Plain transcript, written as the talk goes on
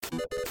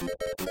Welcome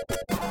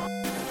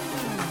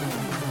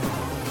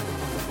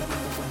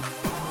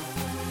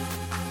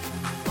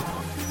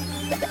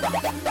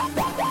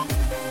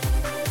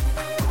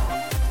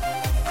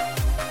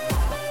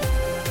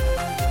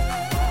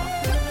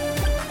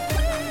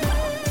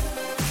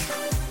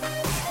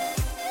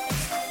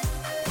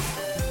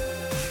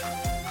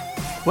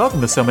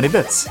to So Many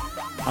Bits.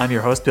 I'm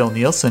your host, Bill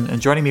Nielsen,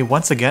 and joining me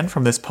once again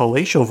from this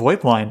palatial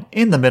VoIP line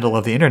in the middle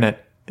of the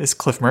internet is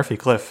Cliff Murphy.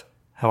 Cliff,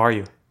 how are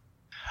you?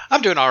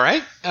 I'm doing all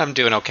right. I'm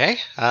doing okay.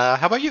 How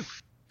about you?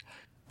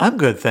 I'm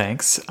good,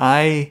 thanks.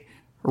 I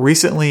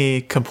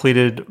recently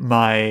completed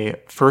my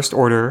first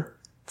order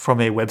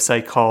from a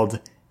website called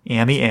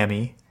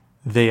Ami.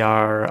 They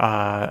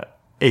are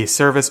a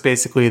service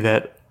basically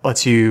that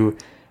lets you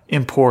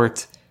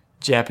import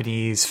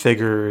Japanese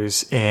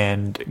figures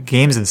and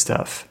games and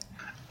stuff.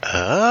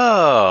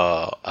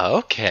 Oh,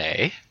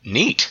 okay.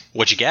 Neat.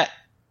 What'd you get?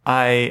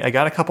 I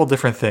got a couple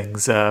different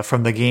things.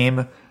 From the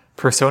game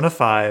Persona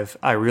 5,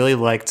 I really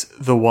liked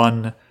the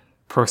one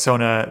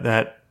Persona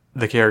that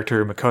the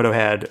character Makoto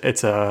had.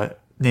 Its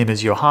name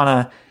is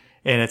Johanna,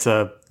 and it's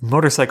a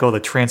motorcycle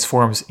that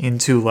transforms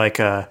into like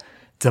a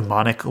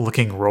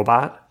demonic-looking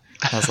robot.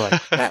 I was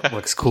like, that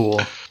looks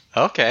cool.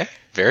 Okay,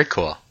 very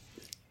cool.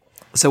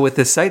 So with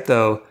this site,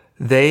 though,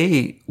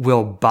 they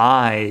will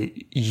buy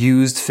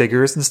used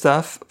figures and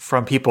stuff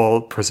from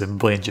people,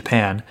 presumably in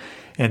Japan,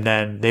 and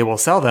then they will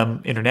sell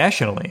them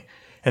internationally.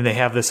 And they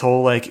have this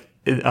whole like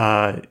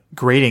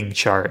grading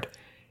chart,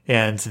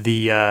 and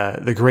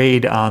the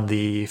grade on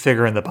the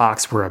figure in the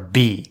box were a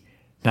B.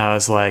 Now I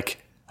was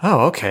like,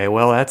 oh, okay,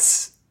 well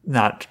that's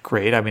not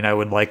great. I mean, I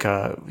would like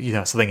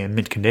something in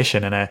mint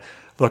condition, and I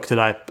looked it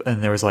up,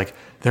 and there was like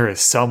there is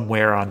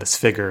somewhere on this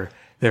figure.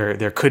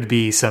 There could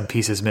be some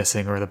pieces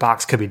missing, or the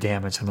box could be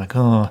damaged. I'm like,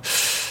 oh,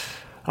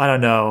 I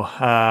don't know.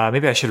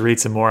 Maybe I should read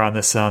some more on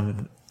this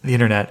on the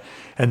internet.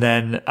 And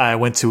then I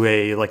went to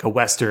a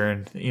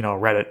Western,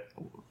 Reddit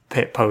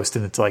post,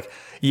 and it's like,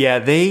 yeah,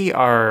 they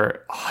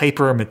are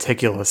hyper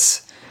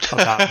meticulous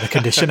about the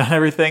condition on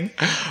everything.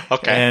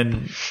 Okay.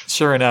 And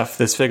sure enough,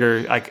 this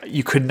figure,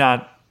 you could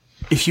not,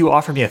 if you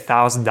offered me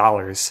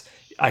 $1,000,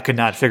 I could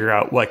not figure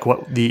out like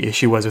what the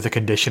issue was with the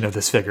condition of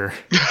this figure.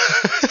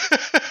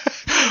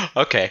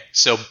 Okay,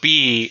 so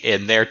B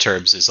in their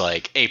terms is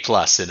like A+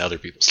 in other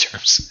people's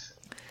terms.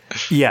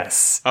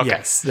 Yes. Okay.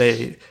 Yes.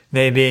 They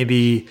may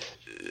be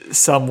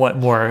somewhat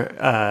more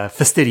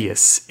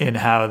fastidious in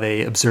how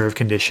they observe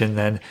condition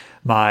than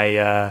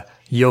my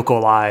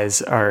yokel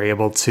eyes are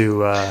able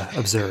to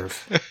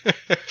observe.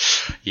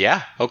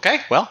 Yeah.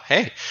 Okay. Well,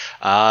 hey,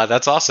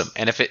 that's awesome.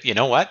 And if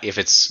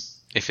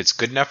it's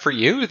good enough for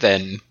you,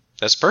 then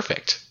that's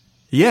perfect.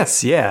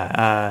 Yes.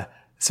 Yeah.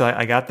 So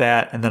I got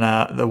that, and then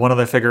the one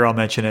other figure I'll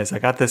mention is I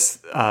got this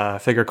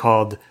figure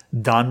called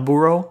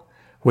Danburo,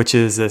 which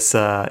is this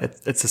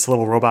it's this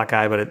little robot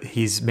guy, but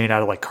he's made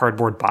out of like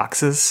cardboard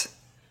boxes.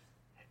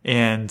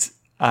 And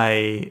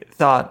I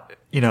thought,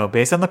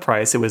 based on the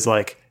price, it was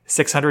like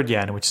 600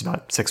 yen, which is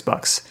about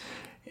 $6.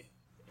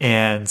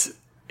 And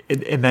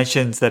it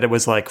mentions that it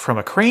was like from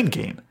a Crane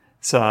game.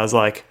 So I was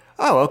like,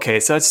 oh, okay,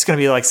 so it's just going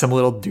to be like some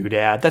little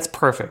doodad. That's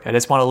perfect. I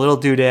just want a little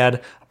doodad.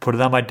 I'll put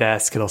it on my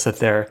desk. It'll sit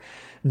there.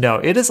 No,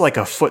 it is like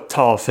a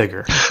foot-tall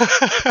figure.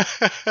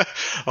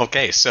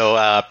 Okay,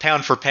 so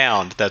pound for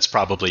pound, that's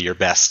probably your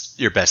best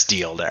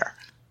deal there.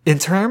 In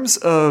terms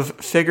of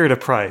figure to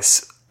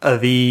price,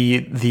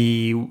 the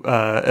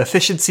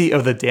efficiency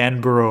of the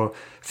Danburo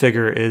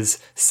figure is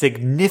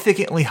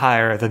significantly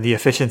higher than the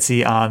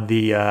efficiency on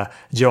the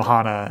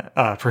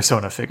Johanna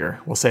Persona figure.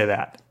 We'll say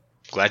that.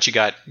 Glad you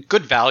got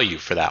good value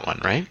for that one,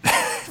 right?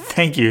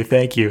 Thank you.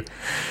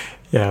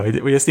 Yeah,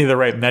 we just need the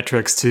right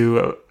metrics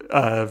to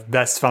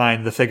best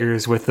find the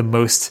figures with the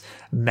most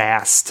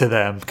mass to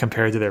them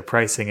compared to their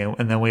pricing,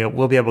 and then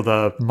we'll be able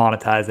to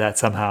monetize that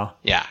somehow.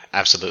 Yeah,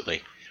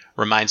 absolutely.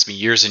 Reminds me,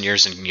 years and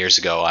years and years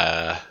ago,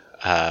 I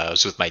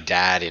was with my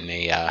dad in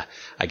a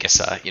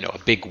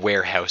big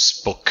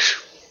warehouse book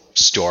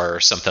store or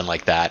something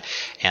like that,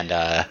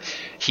 and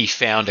he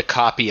found a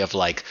copy of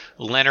like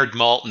Leonard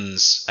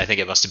Maltin's, I think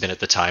it must have been at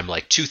the time,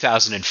 like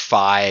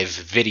 2005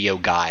 video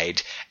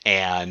guide,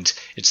 and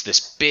it's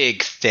this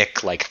big,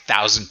 thick, like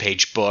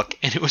 1,000-page book,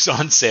 and it was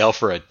on sale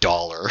for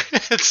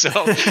 $1.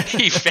 So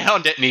he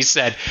found it and he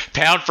said,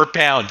 pound for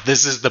pound,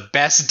 this is the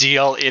best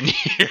deal in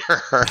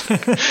here.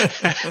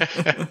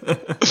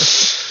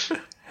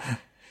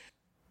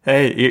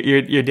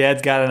 Hey, your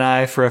dad's got an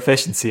eye for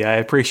efficiency. I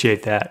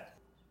appreciate that.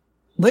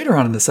 Later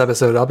on in this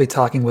episode, I'll be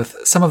talking with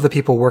some of the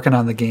people working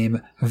on the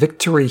game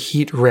Victory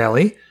Heat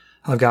Rally.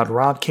 I've got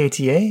Rob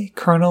KTA,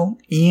 Colonel,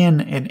 Ian,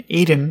 and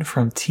Aidan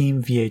from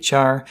Team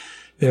VHR.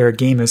 Their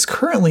game is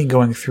currently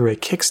going through a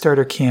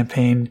Kickstarter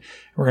campaign.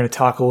 We're going to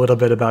talk a little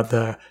bit about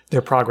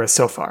their progress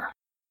so far.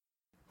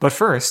 But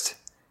first,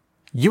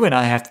 you and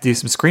I have to do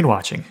some screen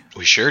watching.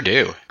 We sure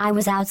do. I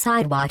was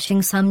outside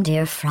watching some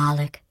deer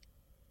frolic.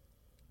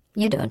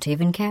 You don't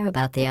even care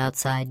about the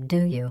outside,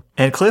 do you?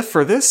 And Cliff,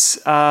 for this,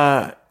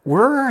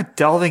 we're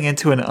delving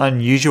into an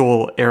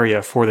unusual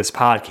area for this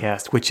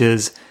podcast, which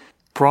is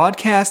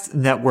broadcast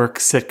network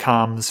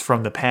sitcoms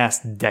from the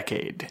past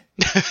decade.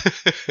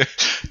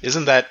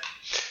 Isn't that,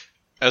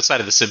 outside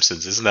of The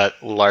Simpsons, isn't that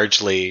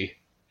largely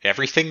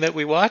everything that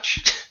we watch?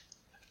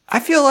 I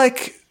feel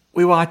like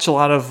we watch a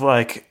lot of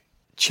like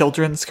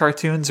children's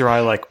cartoons, or I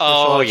like push a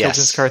lot of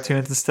children's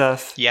cartoons and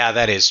stuff. Yeah,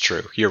 that is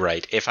true. You're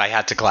right. If I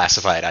had to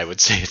classify it, I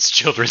would say it's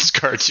children's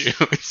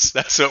cartoons.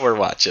 That's what we're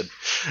watching.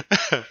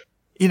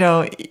 You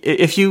know,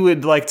 if you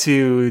would like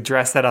to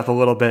dress that up a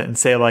little bit and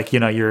say, like, you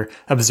know, you're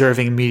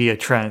observing media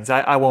trends,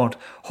 I won't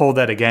hold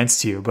that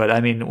against you. But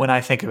I mean, when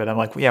I think of it, I'm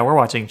like, yeah, we're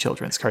watching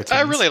children's cartoons.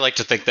 I really like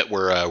to think that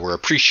we're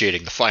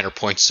appreciating the finer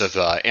points of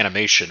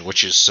animation,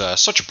 which is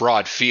such a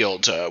broad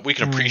field. We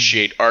can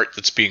appreciate art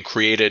that's being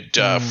created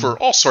for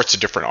all sorts of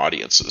different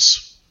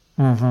audiences.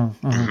 Oh,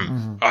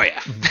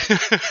 yeah.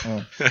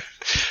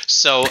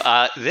 So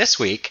this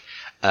week,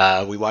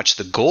 we watched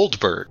The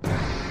Goldbergs.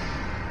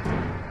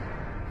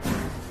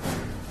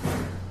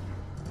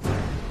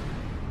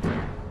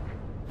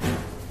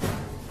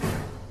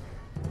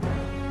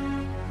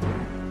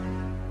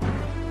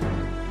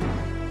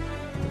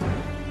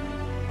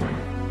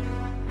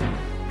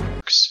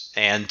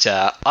 And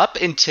up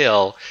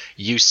until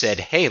you said,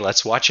 hey,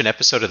 let's watch an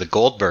episode of The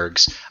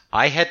Goldbergs,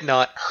 I had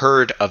not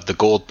heard of The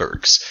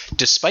Goldbergs,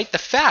 despite the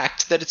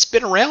fact that it's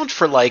been around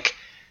for like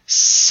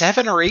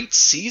 7 or 8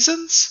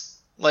 seasons.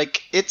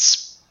 Like,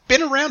 it's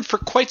been around for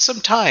quite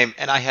some time,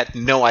 and I had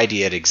no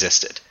idea it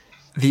existed.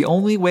 The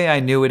only way I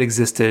knew it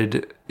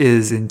existed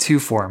is in 2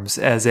 forms.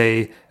 As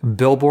a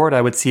billboard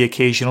I would see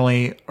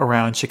occasionally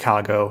around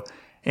Chicago,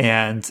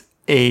 and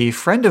a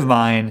friend of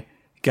mine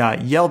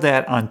got yelled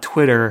at on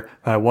Twitter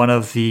by one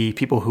of the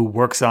people who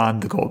works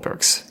on The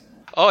Goldbergs.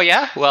 Oh,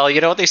 yeah? Well, you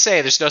know what they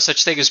say. There's no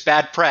such thing as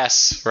bad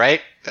press,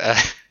 right?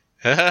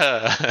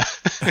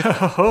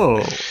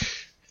 Oh.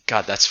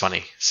 God, that's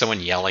funny. Someone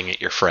yelling at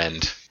your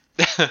friend.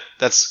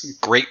 That's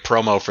great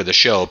promo for the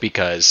show,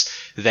 because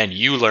then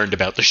you learned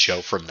about the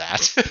show from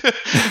that.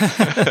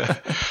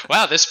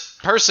 Wow, this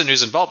person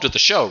who's involved with the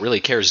show really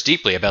cares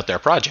deeply about their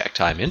project.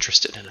 I'm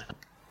interested in it.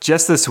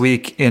 Just this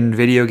week in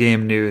video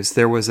game news,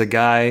 there was a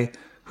guy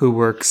who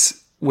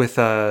works with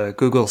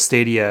Google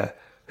Stadia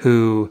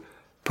who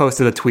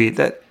posted a tweet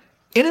that,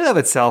 in and of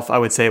itself, I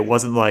would say it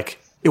wasn't like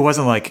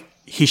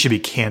he should be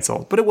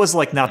canceled, but it was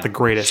like not the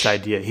greatest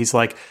idea. He's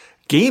like,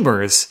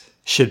 gamers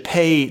should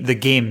pay the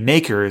game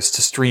makers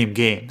to stream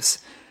games,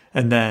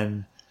 and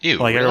then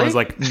everyone's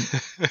like,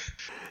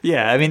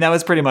 yeah, I mean that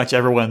was pretty much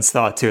everyone's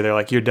thought too. They're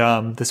like, you're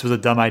dumb. This was a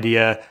dumb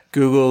idea.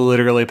 Google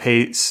literally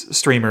pays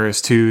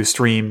streamers to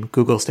stream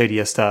Google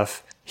Stadia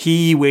stuff.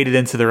 He waded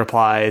into the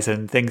replies,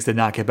 and things did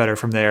not get better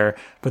from there.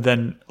 But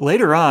then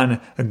later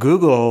on,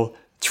 Google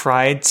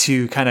tried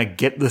to kind of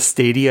get the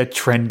Stadia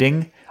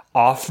trending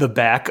off the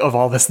back of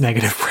all this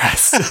negative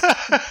press.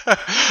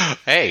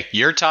 Hey,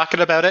 you're talking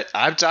about it.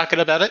 I'm talking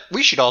about it.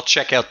 We should all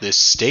check out this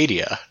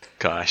Stadia.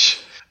 Gosh,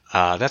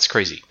 that's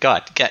crazy.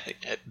 God,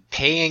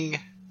 paying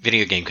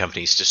video game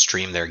companies to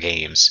stream their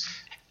games.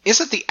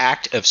 Isn't the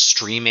act of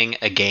streaming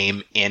a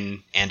game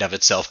in and of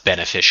itself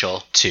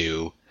beneficial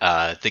to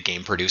the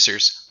game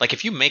producers? Like,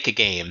 if you make a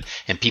game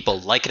and people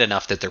like it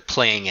enough that they're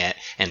playing it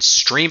and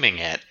streaming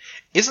it,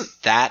 isn't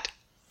that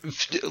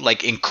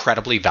like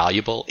incredibly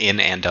valuable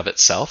in and of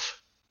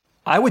itself?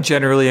 I would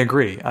generally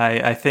agree.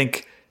 I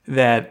think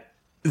that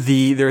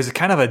there's a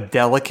kind of a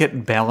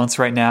delicate balance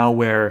right now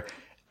where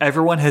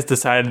everyone has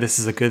decided this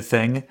is a good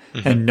thing,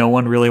 and no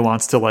one really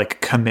wants to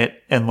like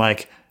commit and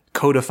like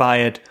codify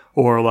it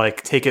or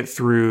like take it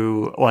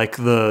through like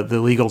the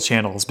legal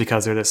channels,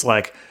 because they're just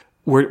like,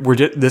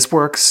 this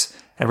works.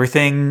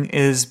 Everything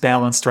is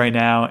balanced right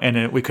now,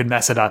 and we could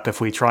mess it up if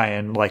we try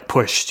and like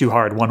push too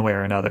hard one way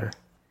or another.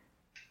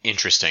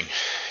 Interesting.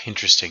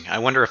 I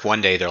wonder if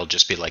one day there'll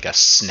just be like a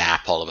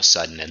snap all of a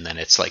sudden, and then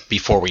it's like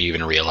before we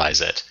even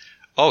realize it.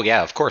 Oh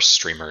yeah, of course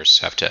streamers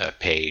have to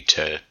pay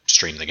to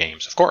stream the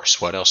games. Of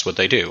course. What else would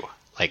they do?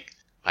 Like,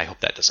 I hope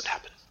that doesn't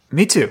happen.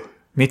 Me too.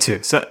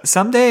 So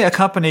someday a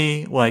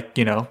company like,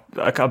 you know,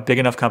 a big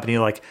enough company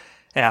like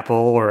Apple,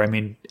 or I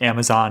mean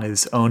Amazon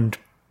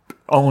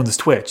owns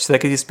Twitch. So they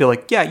could just be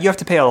like, yeah, you have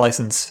to pay a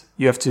license.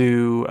 You have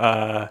to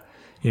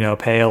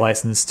pay a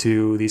license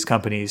to these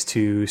companies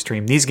to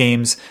stream these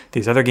games.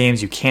 These other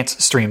games, you can't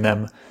stream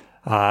them.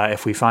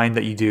 If we find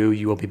that you do,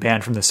 you will be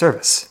banned from the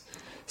service.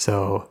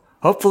 So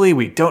hopefully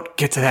we don't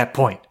get to that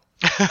point.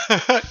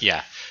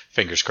 Yeah,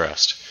 fingers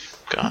crossed.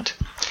 God.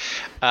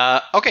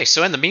 Okay,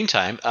 so in the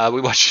meantime, we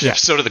watched an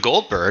episode of The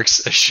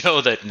Goldbergs, a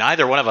show that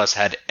neither one of us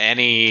had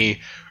any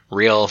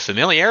real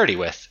familiarity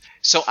with.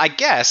 So I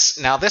guess,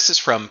 now this is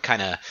from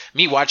kind of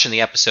me watching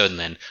the episode and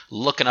then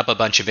looking up a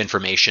bunch of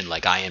information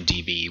like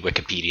IMDb,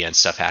 Wikipedia, and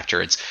stuff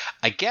afterwards.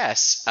 I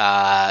guess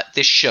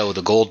this show,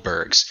 The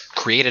Goldbergs,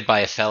 created by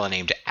a fella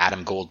named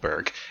Adam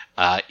Goldberg,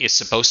 is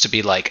supposed to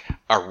be like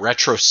a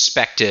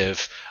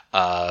retrospective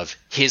of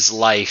his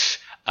life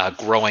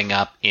growing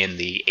up in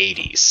the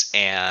 80s.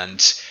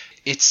 And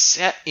it's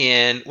set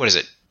in, what is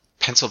it,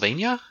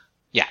 Pennsylvania?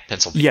 Yeah,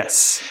 Pennsylvania.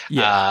 Yes.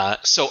 Yeah.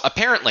 So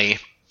apparently,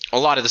 a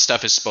lot of the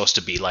stuff is supposed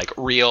to be like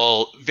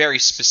real, very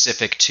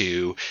specific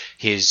to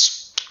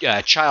his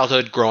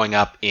childhood growing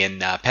up in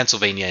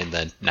Pennsylvania in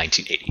the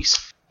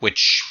 1980s,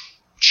 which,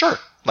 sure,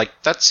 like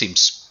that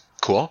seems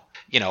cool.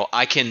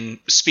 I can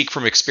speak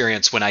from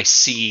experience when I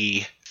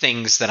see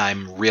things that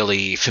I'm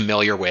really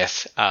familiar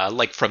with,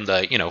 like from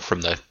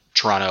the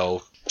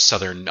Toronto,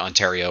 Southern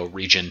Ontario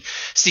region,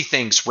 see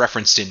things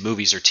referenced in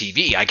movies or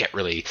TV, I get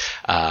really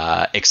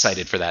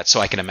excited for that.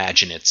 So I can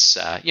imagine it's,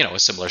 a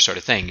similar sort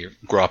of thing. You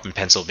grow up in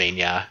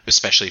Pennsylvania,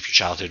 especially if your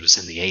childhood was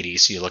in the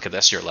 80s. You look at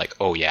this, you're like,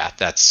 oh yeah,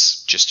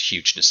 that's just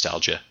huge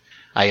nostalgia.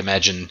 I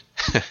imagine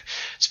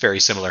it's very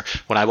similar.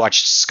 When I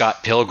watched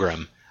Scott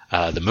Pilgrim,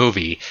 the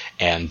movie,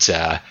 and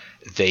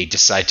they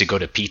decide to go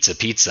to Pizza.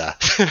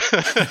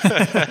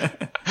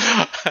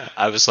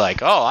 I was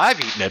like, oh, I've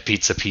eaten at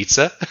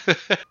Pizza.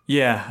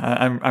 Yeah,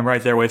 I'm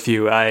right there with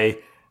you. I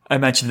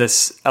mentioned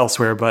this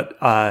elsewhere, but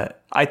I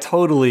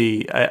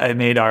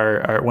made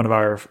our one of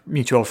our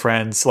mutual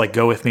friends like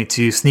go with me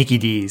to Sneaky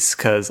D's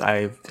because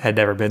I had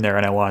never been there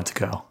and I wanted to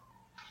go.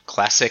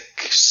 Classic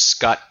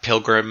Scott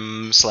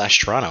Pilgrim /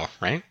 Toronto,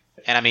 right?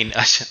 And I mean,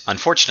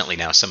 unfortunately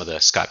now some of the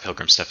Scott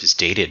Pilgrim stuff is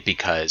dated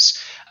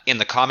because in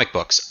the comic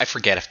books, I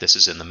forget if this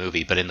is in the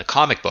movie, but in the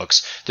comic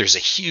books, there's a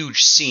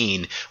huge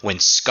scene when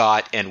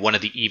Scott and one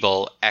of the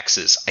evil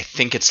exes, I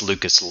think it's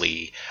Lucas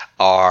Lee,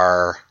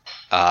 are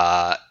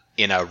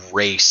in a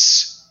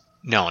race.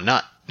 No,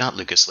 not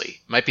Lucas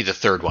Lee. It might be the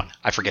third one.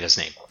 I forget his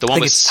name. The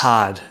one with it's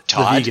Todd.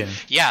 Todd? The vegan.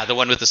 Yeah, the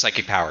one with the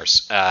psychic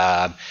powers.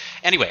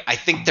 Anyway, I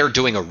think they're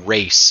doing a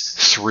race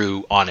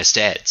through Honest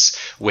Ed's,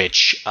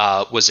 which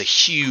was a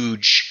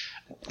huge,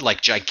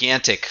 like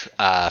gigantic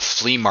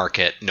flea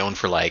market known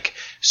for like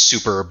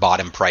super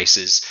bottom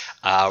prices,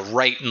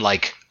 right in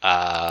like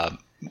the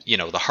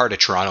heart of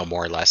Toronto,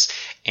 more or less.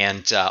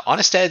 And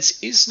Honest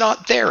Ed's is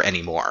not there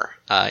anymore.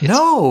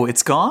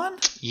 It's gone?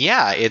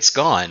 Yeah, it's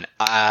gone.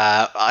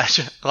 I'm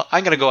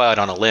going to go out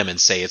on a limb and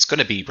say it's going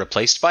to be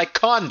replaced by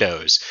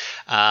condos.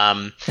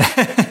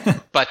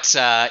 But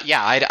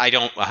I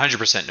don't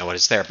 100% know what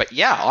is there. But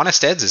yeah,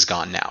 Honest Ed's is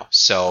gone now.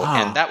 So,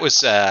 and that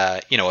was,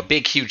 a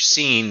big, huge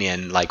scene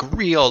in like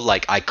real,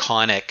 like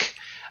iconic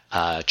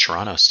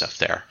Toronto stuff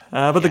there.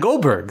 But the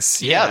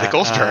Goldbergs. Yeah, the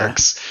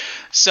Goldbergs.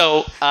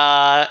 So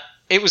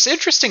it was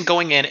interesting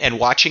going in and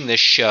watching this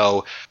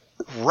show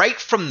right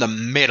from the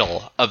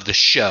middle of the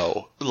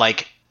show.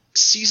 Like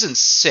season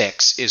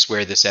 6 is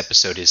where this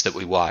episode is that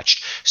we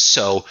watched.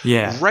 So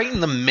right in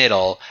the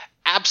middle,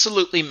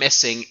 absolutely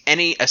missing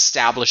any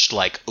established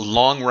like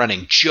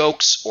long-running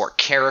jokes or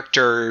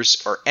characters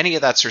or any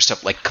of that sort of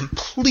stuff. Like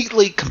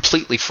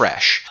completely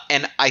fresh.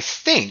 And I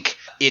think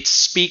it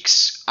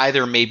speaks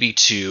either maybe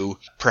to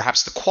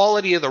perhaps the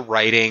quality of the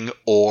writing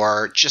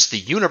or just the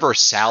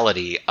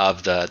universality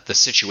of the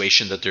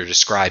situation that they're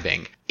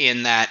describing,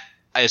 in that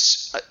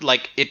as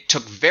like it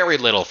took very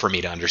little for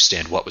me to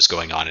understand what was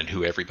going on and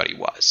who everybody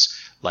was.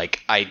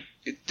 Like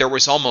there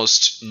was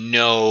almost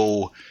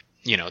no,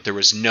 there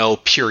was no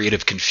period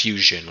of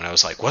confusion when I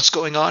was like, what's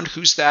going on?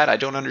 Who's that? I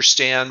don't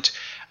understand.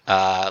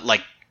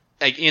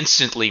 I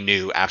instantly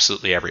knew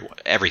absolutely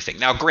everything.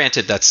 Now,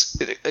 granted, that's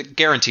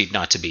guaranteed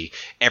not to be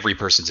every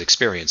person's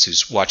experience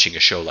who's watching a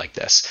show like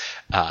this.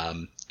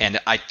 And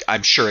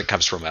I'm sure it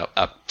comes from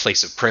a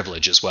place of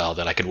privilege as well,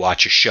 that I can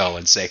watch a show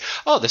and say,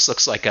 oh, this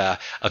looks like a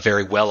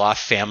very well-off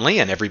family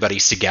and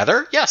everybody's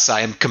together. Yes,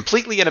 I am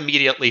completely and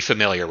immediately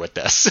familiar with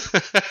this.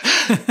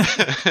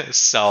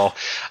 So,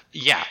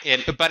 yeah.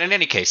 But in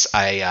any case,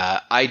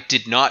 I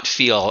did not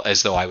feel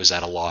as though I was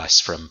at a loss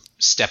from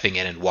stepping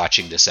in and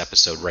watching this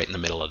episode right in the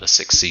middle of the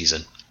 6th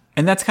season.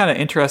 And that's kind of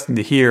interesting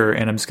to hear,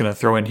 and I'm just going to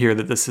throw in here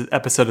that this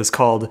episode is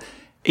called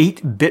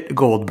 8-Bit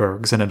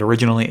Goldbergs, and it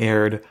originally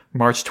aired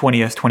March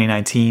 20th,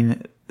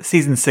 2019,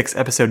 season 6,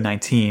 episode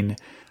 19.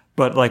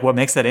 But like what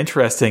makes that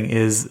interesting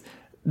is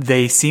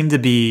they seem to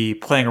be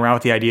playing around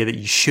with the idea that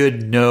you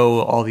should know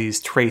all these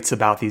traits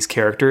about these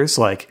characters.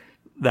 Like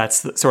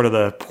that's sort of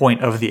the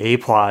point of the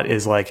A-plot,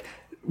 is like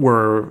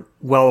we're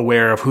well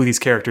aware of who these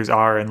characters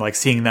are, and like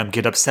seeing them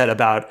get upset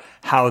about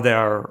how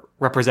they're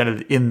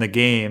represented in the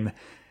game.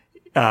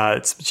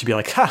 It should be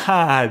like,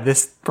 haha,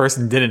 this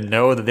person didn't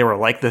know that they were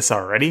like this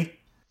already.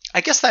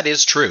 I guess that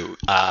is true.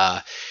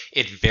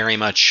 It very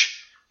much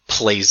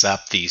plays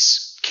up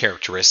these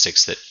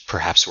characteristics that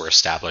perhaps were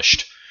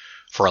established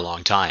for a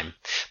long time.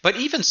 But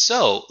even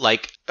so,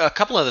 like a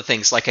couple other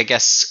things, like I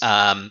guess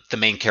the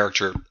main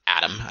character,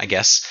 Adam, I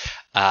guess,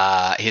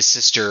 his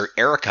sister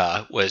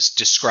Erica was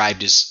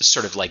described as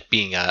sort of like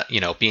being a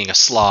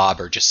slob,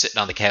 or just sitting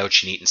on the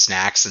couch and eating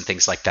snacks and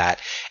things like that.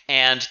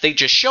 And they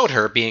just showed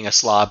her being a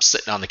slob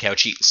sitting on the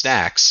couch eating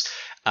snacks.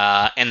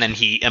 And then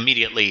he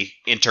immediately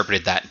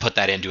interpreted that and put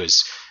that into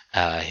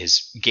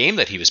his game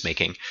that he was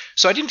making.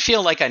 So I didn't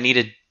feel like I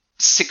needed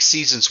 6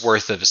 seasons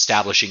worth of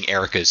establishing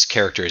Erica's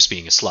character as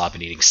being a slob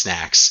and eating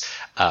snacks,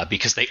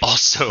 because they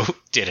also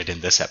did it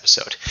in this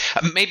episode.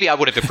 Maybe I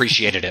would have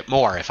appreciated it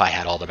more if I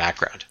had all the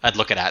background. I'd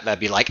look at it and I'd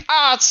be like,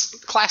 it's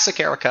classic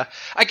Erica.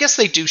 I guess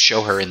they do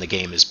show her in the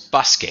game as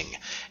busking,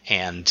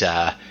 and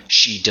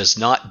she does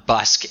not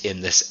busk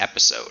in this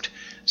episode.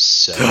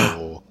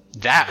 So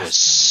that was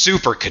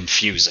super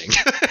confusing.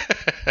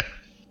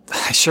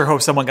 I sure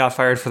hope someone got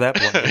fired for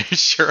that one. I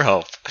sure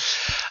hope.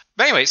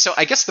 But anyway, so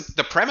I guess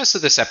the premise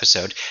of this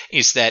episode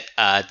is that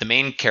the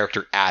main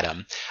character,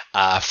 Adam,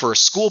 for a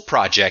school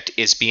project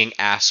is being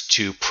asked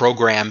to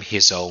program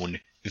his own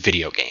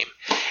video game.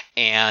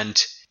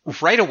 And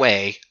right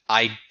away,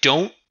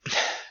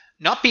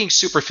 not being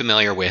super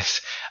familiar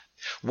with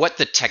what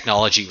the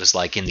technology was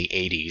like in the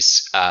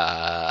 80s,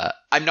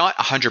 I'm not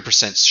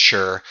 100%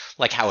 sure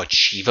like how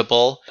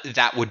achievable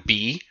that would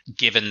be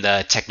given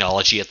the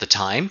technology at the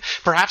time.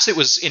 Perhaps it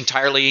was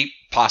entirely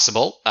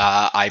possible.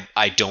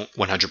 I don't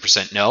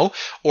 100% know.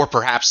 Or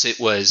perhaps it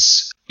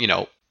was,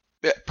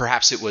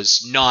 perhaps it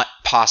was not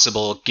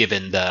possible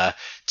given the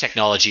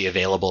technology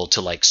available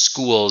to like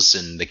schools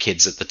and the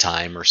kids at the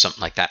time or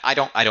something like that. I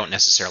don't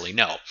necessarily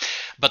know.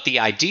 But the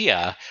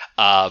idea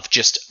of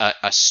just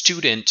a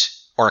student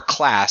or a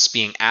class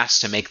being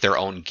asked to make their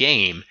own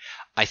game,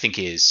 I think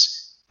is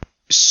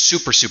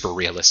super, super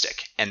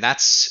realistic. And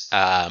that's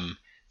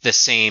the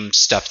same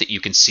stuff that you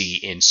can see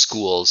in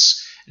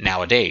schools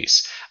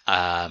nowadays.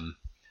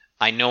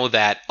 I know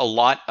that a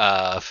lot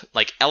of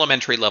like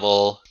elementary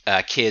level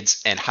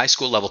kids and high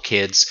school level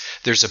kids,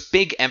 there's a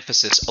big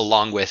emphasis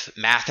along with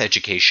math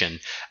education,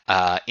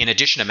 in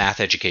addition to math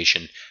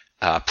education,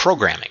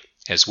 programming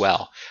as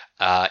well.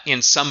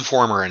 In some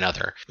form or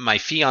another. My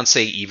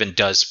fiance even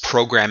does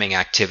programming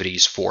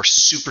activities for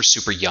super,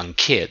 super young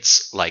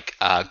kids, like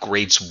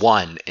grades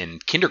 1 in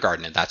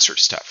kindergarten and that sort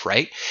of stuff,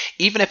 right?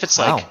 Even if it's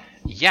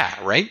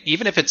right?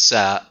 Even if it's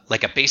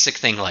like a basic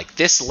thing like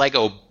this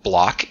Lego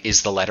block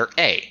is the letter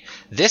A.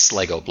 This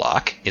Lego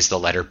block is the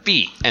letter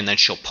B. And then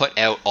she'll put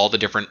out all the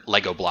different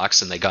Lego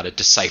blocks and they got to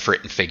decipher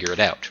it and figure it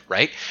out,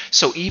 right?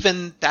 So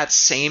even that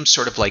same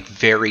sort of like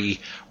very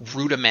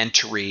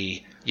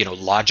rudimentary,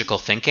 logical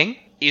thinking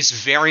is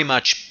very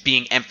much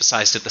being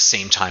emphasized at the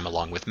same time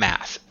along with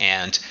math.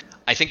 And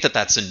I think that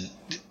that's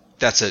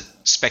a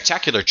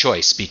spectacular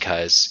choice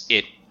because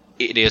it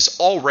is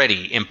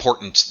already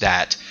important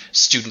that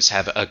students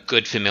have a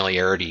good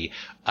familiarity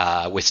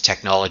with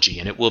technology,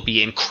 and it will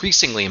be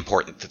increasingly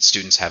important that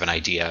students have an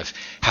idea of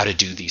how to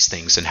do these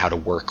things and how to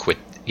work with,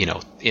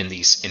 in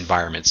these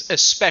environments,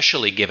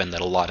 especially given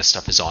that a lot of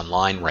stuff is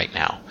online right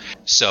now.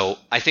 So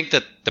I think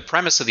that the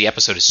premise of the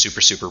episode is super,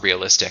 super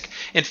realistic.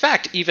 In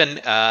fact, even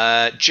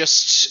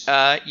just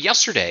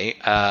yesterday,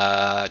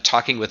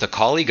 talking with a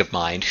colleague of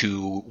mine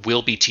who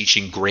will be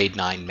teaching grade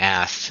 9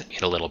 math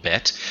in a little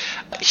bit,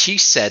 he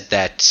said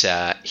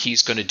that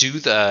he's going to do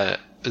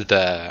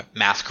the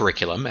math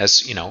curriculum as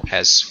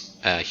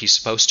he's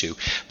supposed to,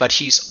 but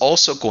he's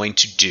also going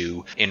to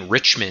do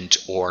enrichment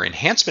or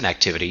enhancement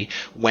activity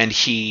when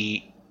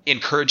he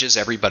encourages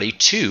everybody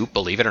to,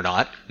 believe it or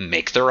not,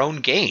 make their own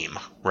game,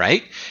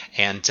 right?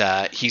 And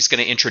he's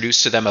going to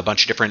introduce to them a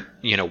bunch of different,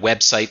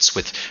 websites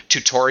with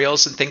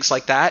tutorials and things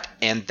like that.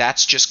 And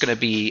that's just going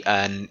to be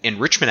an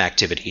enrichment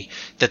activity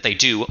that they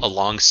do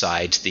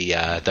alongside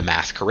the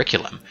math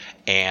curriculum.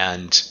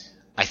 And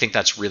I think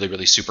that's really,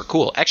 really super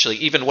cool. Actually,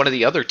 even one of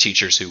the other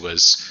teachers who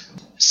was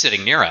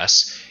sitting near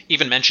us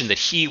even mentioned that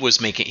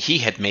he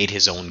had made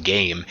his own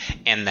game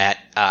and that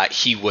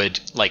he would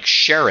like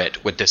share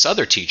it with this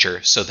other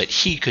teacher so that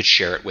he could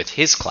share it with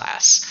his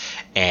class.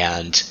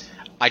 And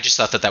I just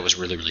thought that was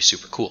really, really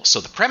super cool. So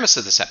the premise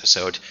of this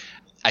episode,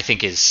 I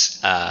think,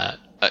 is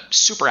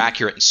super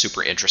accurate and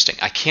super interesting.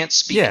 I can't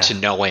speak to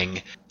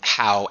knowing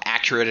how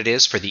accurate it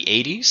is for the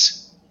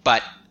 80s,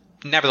 but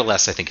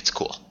nevertheless, I think it's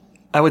cool.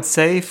 I would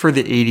say for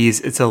the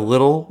 80s, it's a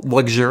little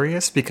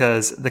luxurious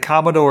because the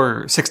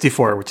Commodore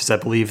 64, which is, I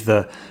believe,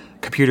 the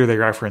computer they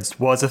referenced,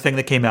 was a thing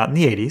that came out in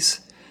the 80s.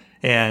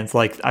 And,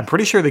 like, I'm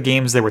pretty sure the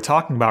games they were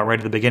talking about right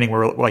at the beginning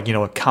were, like,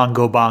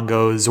 Congo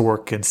Bongo,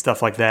 Zork, and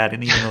stuff like that,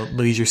 and even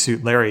Leisure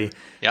Suit Larry.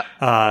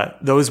 Yeah.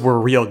 Those were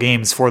real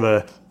games for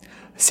the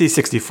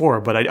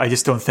C64, but I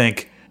just don't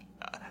think...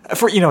 it's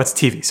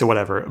TV, so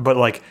whatever. But,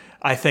 like,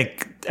 I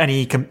think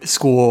any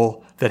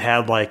school that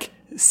had, like,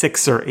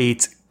 6 or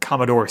 8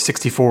 Commodore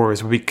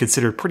 64s would be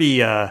considered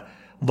pretty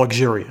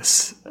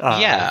luxurious to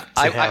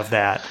have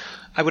that.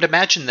 I would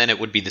imagine then it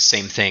would be the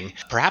same thing.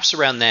 Perhaps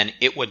around then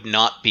it would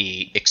not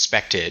be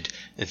expected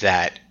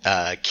that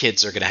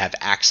kids are going to have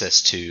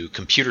access to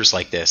computers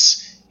like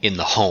this in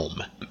the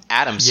home.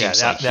 Adam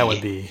seems like that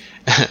would be...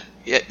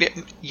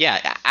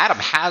 Adam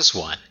has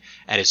one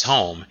at his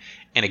home.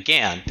 And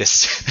again,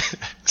 this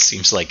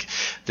seems like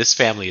this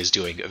family is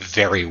doing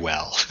very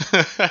well.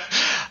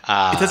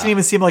 It doesn't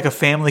even seem like a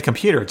family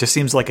computer. It just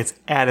seems like it's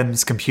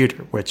Adam's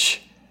computer,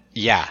 which...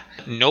 Yeah.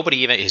 Nobody,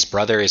 even his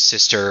brother, his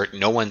sister,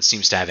 no one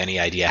seems to have any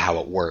idea how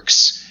it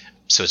works.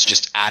 So it's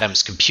just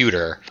Adam's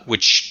computer,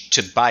 which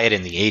to buy it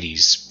in the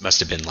 80s must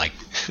have been like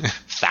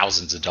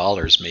thousands of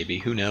dollars, maybe.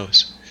 Who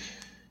knows?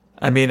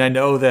 I mean, I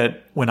know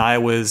that when I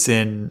was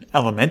in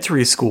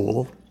elementary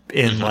school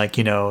in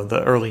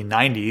the early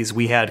 90s,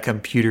 we had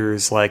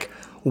computers like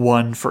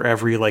one for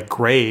every like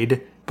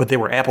grade, but they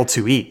were Apple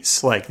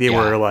IIe's. Like they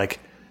were like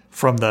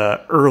from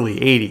the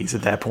early 80s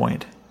at that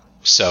point.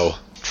 So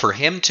for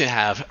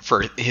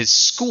his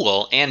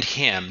school and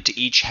him to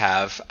each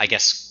have, I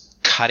guess,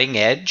 cutting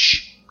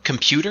edge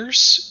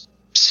computers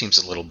seems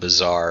a little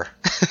bizarre.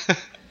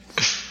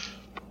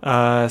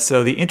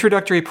 So the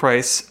introductory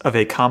price of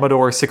a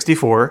Commodore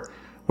 64,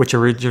 which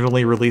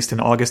originally released in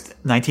August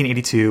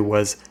 1982,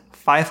 was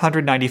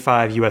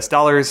 $595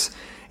 US.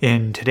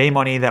 In today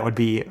money, that would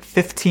be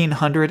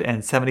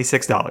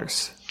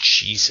 $1,576.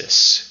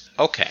 Jesus.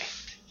 Okay.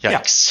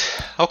 Yikes.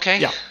 Yeah. Okay.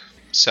 Yeah.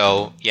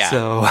 So yeah.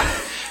 So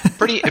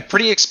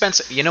pretty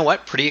expensive. You know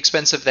what? Pretty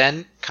expensive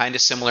then. Kind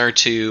of similar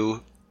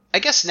to. I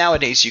guess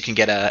nowadays you can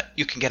get a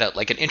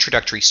like an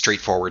introductory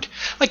straightforward,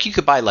 like you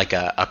could buy like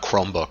a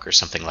Chromebook or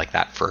something like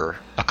that for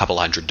a couple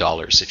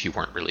 $100 if you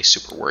weren't really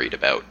super worried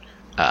about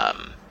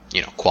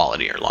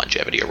quality or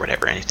longevity or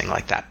whatever, anything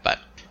like that. But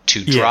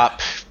to drop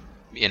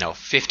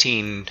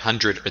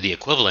 $1,500 or the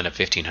equivalent of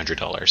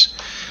 $1,500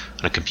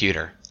 on a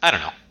computer, I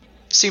don't know.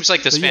 Seems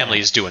like this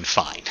family is doing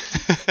fine.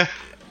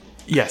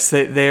 Yes,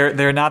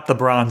 they're not the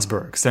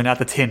Bronzebergs. They're not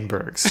the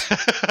Tinbergs.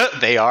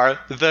 They are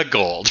the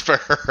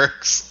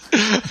Goldbergs.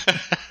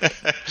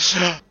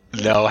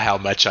 Know how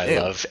much I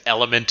love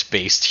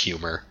element-based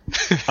humor.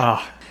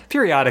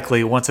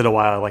 Periodically, once in a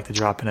while, I like to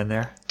drop it in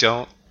there.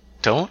 Don't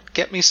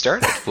get me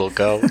started. We'll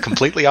go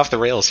completely off the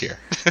rails here.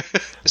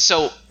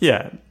 So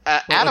Adam,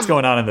 what's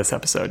going on in this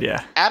episode?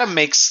 Yeah, Adam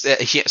makes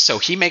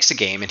he makes a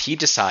game, and he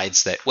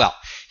decides that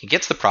he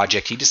gets the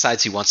project. He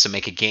decides he wants to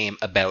make a game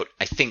about,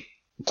 I think,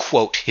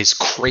 quote, his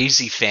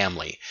crazy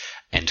family,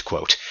 end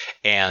quote.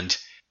 And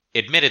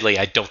admittedly,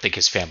 I don't think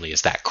his family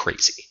is that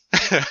crazy.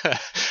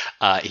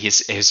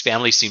 His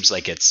family seems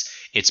like it's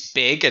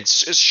big.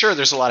 It's sure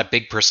there's a lot of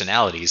big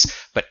personalities,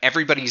 but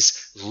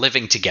everybody's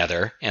living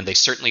together, and they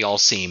certainly all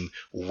seem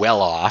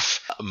well off.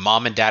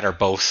 Mom and dad are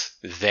both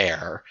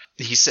there.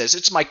 He says,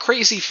 "It's my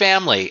crazy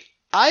family.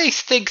 I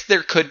think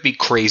there could be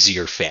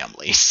crazier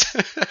families."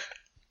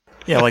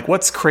 Yeah, like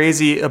what's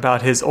crazy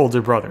about his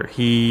older brother?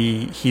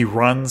 He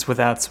runs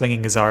without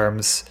swinging his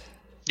arms.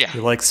 Yeah. He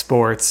likes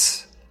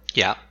sports.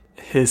 Yeah.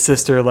 His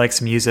sister likes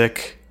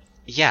music.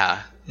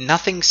 Yeah.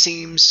 Nothing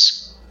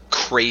seems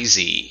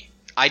crazy.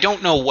 I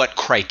don't know what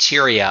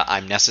criteria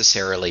I'm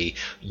necessarily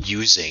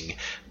using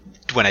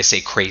when I say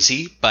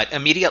crazy, but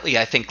immediately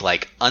I think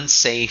like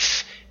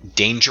unsafe,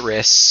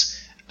 dangerous,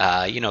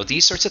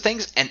 these sorts of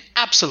things, and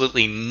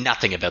absolutely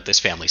nothing about this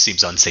family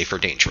seems unsafe or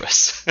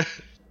dangerous.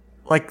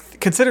 Like,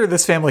 consider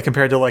this family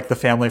compared to, like, the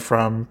family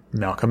from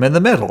Malcolm in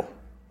the Middle.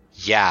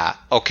 Yeah,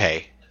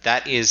 okay.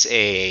 That is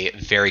a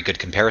very good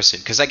comparison,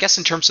 because I guess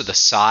in terms of the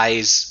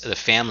size of the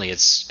family,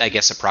 it's, I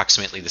guess,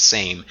 approximately the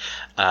same.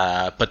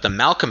 But the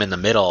Malcolm in the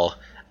Middle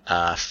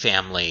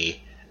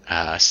family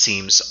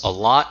seems a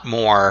lot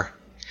more...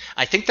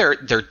 I think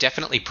they're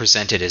definitely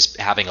presented as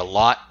having a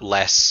lot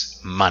less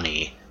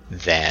money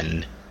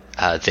than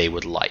they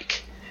would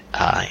like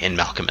in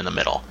Malcolm in the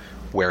Middle.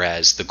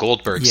 Whereas the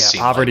Goldbergs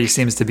poverty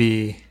seems to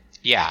be...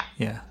 Yeah.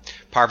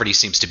 Poverty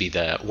seems to be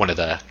one of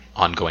the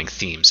ongoing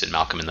themes in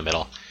Malcolm in the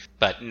Middle.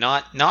 But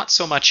not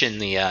so much in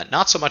the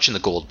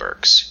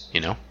Goldbergs, you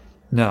know?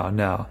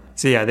 No.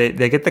 So yeah,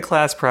 they get the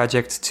class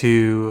project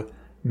to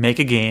make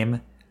a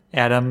game.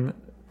 Adam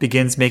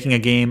begins making a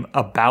game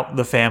about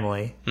the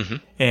family. Mm-hmm.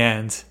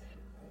 And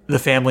the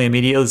family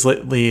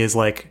immediately is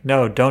like,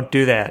 "No, don't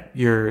do that.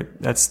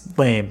 That's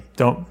lame.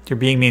 You're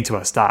being mean to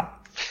us. Stop."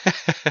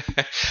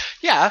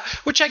 Yeah,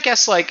 which I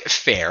guess, like,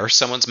 fair.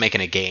 Someone's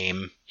making a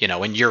game,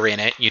 and you're in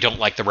it. You don't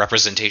like the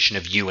representation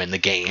of you in the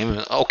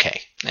game.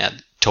 Okay, yeah,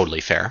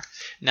 totally fair.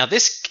 Now,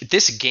 this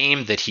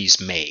game that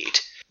he's made,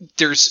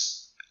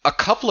 there's a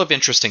couple of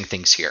interesting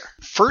things here.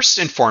 First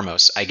and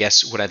foremost, I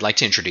guess what I'd like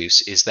to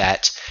introduce is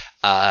that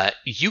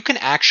you can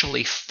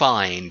actually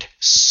find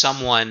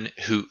someone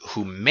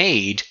who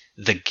made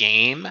the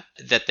game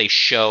that they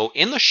show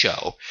in the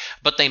show,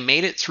 but they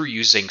made it through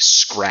using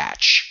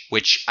Scratch,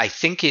 which I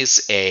think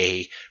is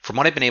from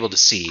what I've been able to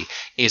see,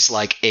 is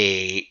like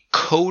a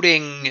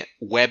coding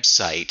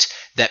website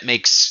that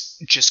makes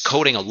just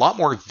coding a lot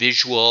more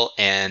visual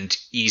and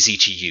easy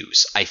to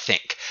use, I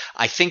think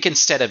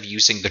instead of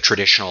using the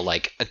traditional,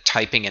 like,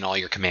 typing in all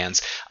your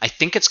commands, I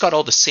think it's got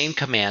all the same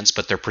commands,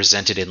 but they're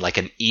presented in like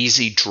an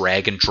easy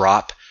drag and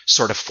drop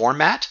sort of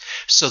format.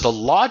 So the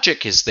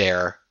logic is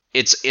there.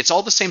 It's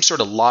all the same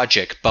sort of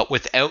logic, but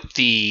without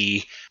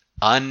the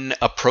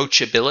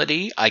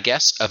unapproachability, I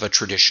guess, of a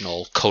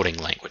traditional coding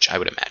language, I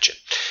would imagine.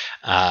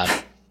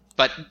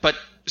 But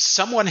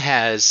someone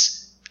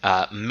has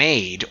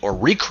made or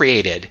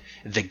recreated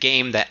the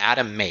game that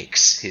Adam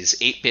makes, his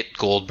 8-bit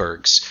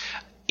Goldbergs,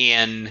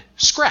 in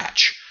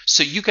Scratch.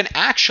 So you can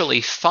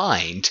actually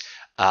find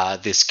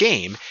this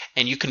game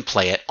and you can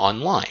play it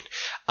online,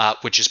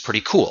 which is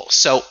pretty cool.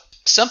 So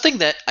something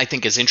that I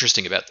think is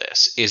interesting about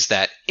this is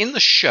that in the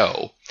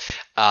show,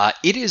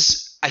 it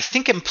is I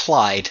think,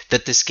 implied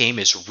that this game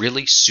is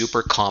really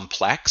super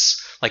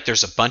complex. Like,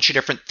 there's a bunch of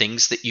different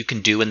things that you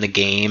can do in the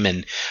game,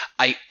 and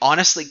I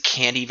honestly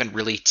can't even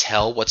really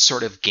tell what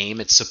sort of game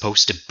it's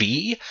supposed to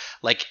be.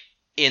 Like,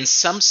 in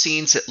some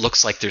scenes, it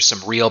looks like there's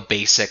some real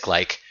basic,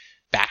 like,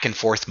 back and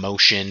forth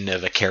motion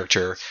of a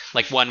character,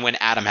 like one when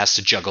Adam has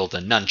to juggle the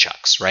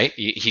nunchucks, right?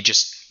 He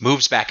just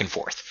moves back and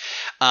forth.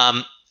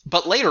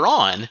 But later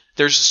on,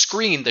 there's a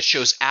screen that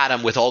shows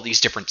Adam with all these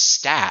different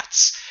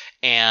stats.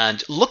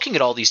 And looking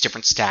at all these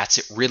different stats,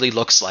 it really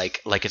looks like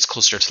it's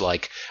closer to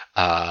like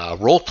a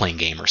role-playing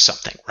game or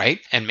something, right?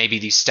 And maybe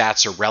these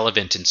stats are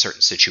relevant in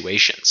certain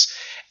situations.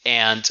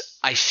 And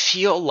I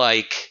feel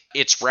like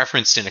it's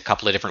referenced in a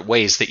couple of different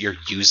ways that you're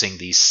using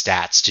these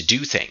stats to do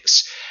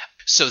things.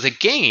 So the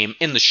game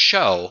in the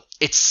show,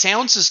 it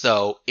sounds as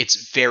though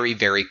it's very,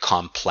 very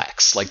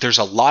complex. Like, there's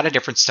a lot of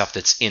different stuff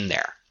that's in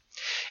there.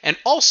 And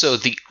also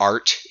the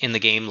art in the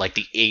game, like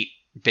the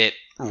 8-bit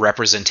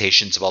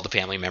representations of all the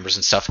family members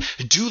and stuff,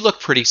 do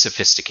look pretty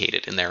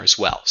sophisticated in there as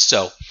well.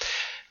 So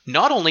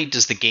not only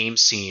does the game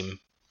seem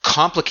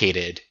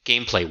complicated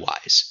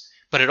gameplay-wise,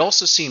 but it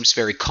also seems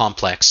very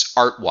complex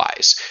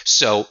art-wise.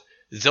 So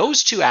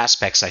those two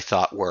aspects I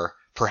thought were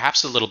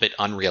perhaps a little bit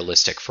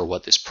unrealistic for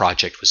what this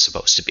project was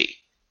supposed to be.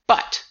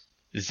 But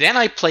then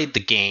I played the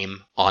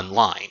game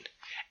online,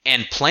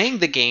 and playing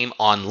the game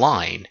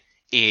online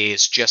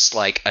is just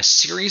like a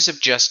series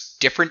of just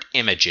different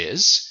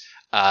images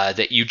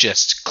that you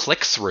just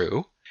click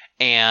through,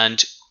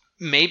 and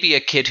maybe a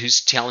kid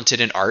who's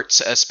talented in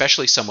arts,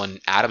 especially someone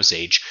Adam's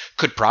age,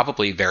 could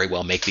probably very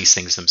well make these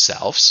things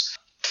themselves.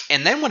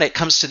 And then when it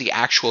comes to the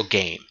actual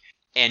game,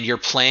 and you're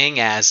playing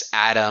as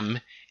Adam,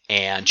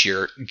 and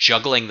you're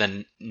juggling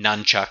the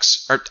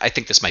nunchucks, or I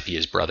think this might be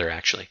his brother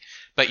actually,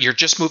 but you're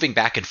just moving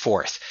back and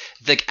forth.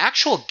 The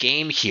actual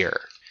game here,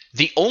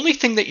 the only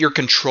thing that you're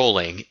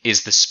controlling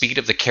is the speed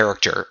of the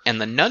character, and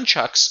the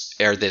nunchucks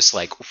are this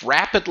like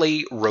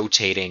rapidly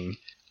rotating,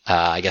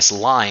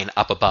 line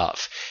up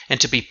above. And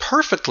to be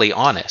perfectly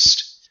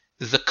honest,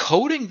 the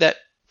coding that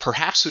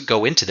perhaps would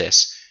go into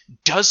this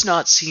does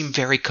not seem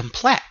very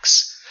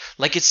complex.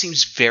 Like, it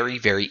seems very,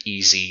 very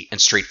easy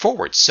and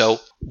straightforward.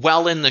 So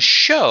while in the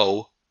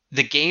show,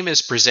 the game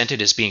is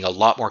presented as being a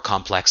lot more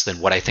complex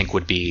than what I think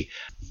would be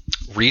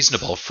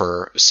reasonable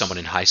for someone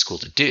in high school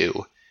to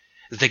do,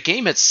 the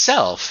game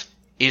itself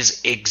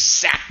is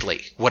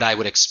exactly what I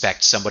would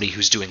expect somebody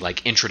who's doing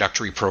like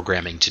introductory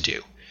programming to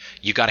do.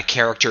 You got a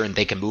character and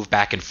they can move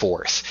back and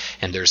forth,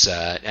 and there's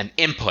an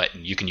input,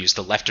 and you can use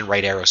the left and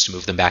right arrows to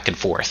move them back and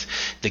forth.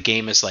 The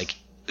game is like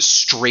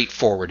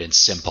straightforward and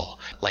simple.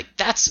 Like,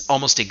 that's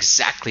almost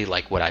exactly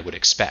like what I would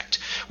expect,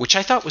 which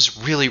I thought was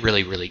really,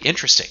 really, really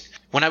interesting.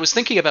 When I was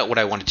thinking about what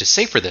I wanted to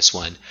say for this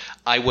one,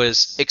 I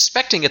was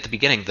expecting at the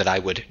beginning that I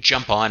would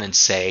jump on and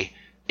say,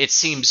 it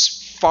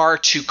seems far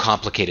too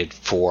complicated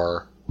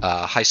for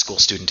a high school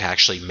student to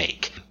actually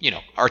make. You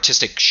know,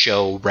 artistic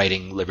show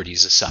writing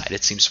liberties aside,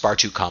 it seems far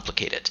too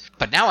complicated.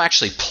 But now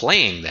actually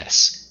playing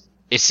this,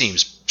 it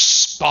seems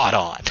spot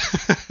on.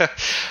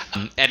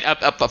 And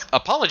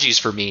apologies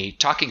for me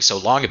talking so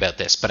long about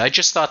this, but I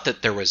just thought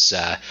that there was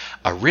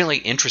a really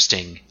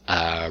interesting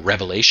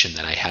revelation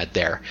that I had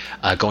there,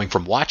 going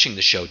from watching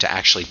the show to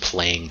actually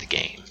playing the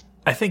game.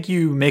 I think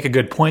you make a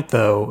good point,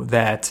 though,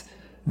 that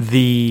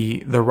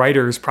the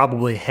writers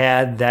probably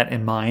had that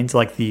in mind,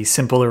 like the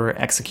simpler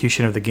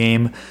execution of the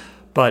game.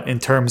 But in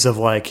terms of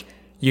like,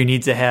 you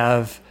need to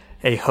have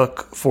a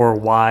hook for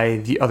why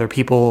the other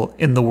people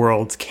in the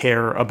world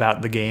care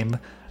about the game.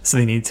 So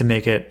they need to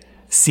make it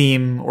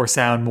seem or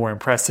sound more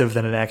impressive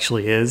than it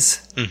actually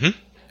is. Mm-hmm.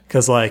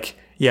 Because like,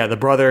 yeah, the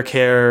brother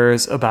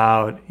cares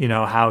about, you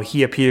know, how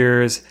he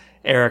appears.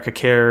 Erica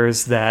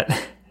cares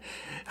that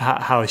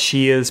how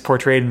she is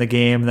portrayed in the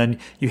game. And then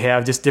you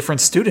have just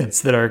different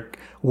students that are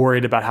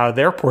worried about how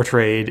they're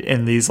portrayed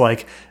in these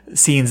like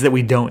scenes that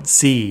we don't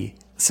see.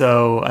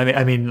 So,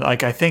 I mean,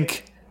 like, I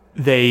think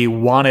they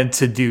wanted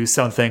to do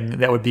something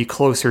that would be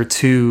closer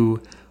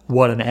to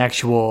what an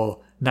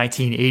actual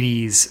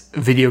 1980s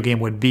video game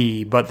would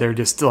be, but they're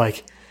just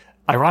like,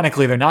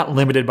 ironically, they're not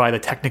limited by the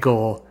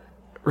technical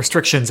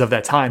restrictions of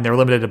that time. They're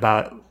limited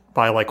by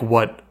like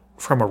what,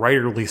 from a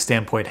writerly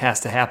standpoint, has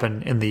to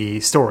happen in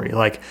the story.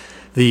 Like,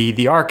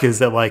 the arc is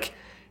that like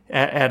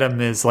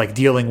Adam is like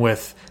dealing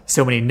with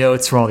so many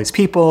notes from all these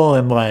people,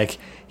 and like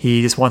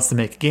he just wants to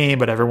make a game,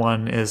 but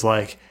everyone is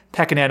like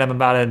pecking at him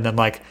about it. And then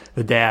like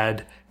the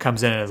dad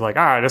comes in and is like,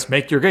 just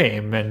make your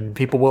game and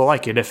people will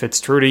like it if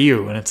it's true to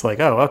you. And it's like,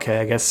 oh, okay,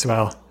 I guess,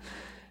 well,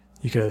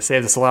 you could have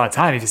saved us a lot of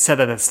time if you said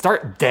that at the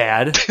start,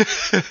 Dad.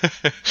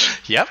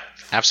 Yep,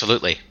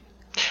 absolutely.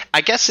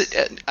 I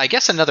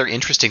guess another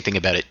interesting thing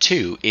about it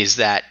too is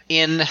that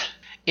in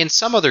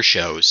some other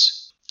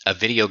shows, a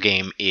video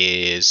game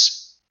is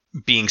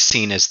being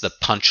seen as the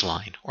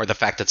punchline, or the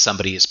fact that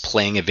somebody is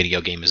playing a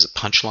video game is a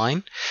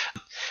punchline.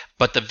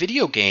 But the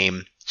video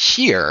game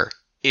here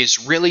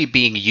is really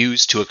being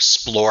used to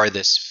explore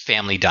this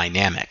family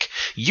dynamic.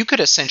 You could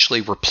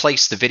essentially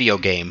replace the video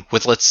game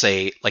with, let's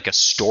say, like a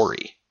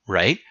story,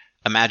 right?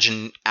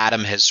 Imagine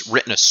Adam has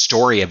written a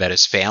story about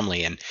his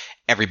family and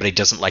everybody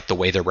doesn't like the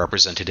way they're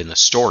represented in the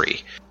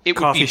story. It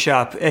would Coffee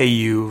shop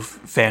AU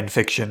fan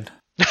fiction.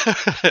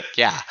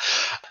 Yeah.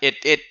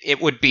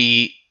 It would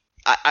be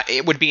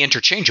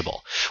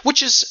interchangeable,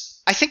 which is,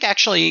 I think,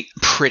 actually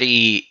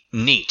pretty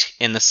neat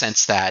in the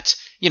sense that,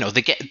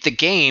 the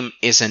game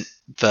isn't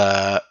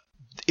the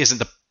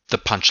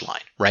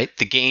punchline, right?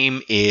 The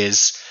game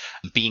is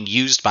being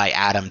used by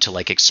Adam to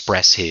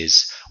express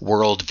his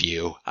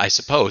worldview, I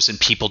suppose, and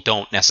people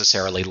don't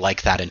necessarily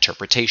like that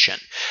interpretation.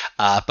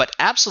 But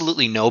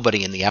absolutely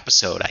nobody in the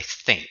episode, I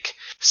think,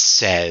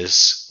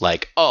 says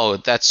oh,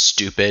 that's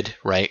stupid,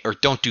 right? Or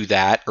don't do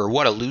that, or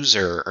what a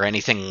loser, or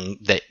anything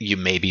that you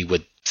maybe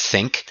would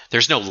think.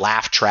 There's no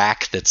laugh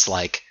track that's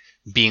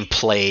being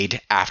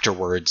played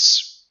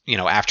afterwards,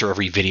 after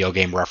every video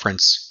game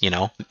reference,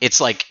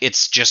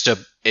 it's just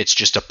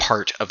a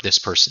part of this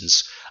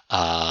person's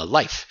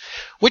life,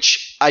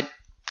 which I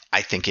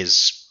think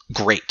is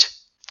great,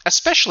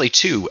 especially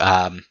too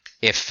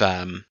if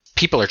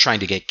people are trying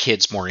to get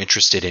kids more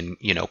interested in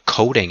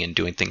coding and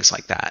doing things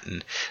like that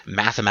and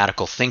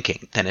mathematical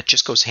thinking. Then it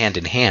just goes hand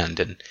in hand,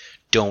 and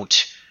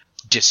don't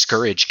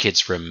discourage kids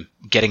from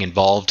getting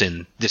involved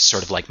in this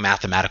sort of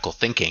mathematical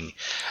thinking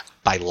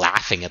by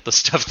laughing at the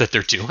stuff that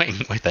they're doing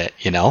with it.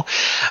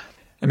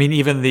 I mean,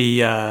 even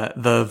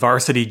the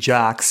varsity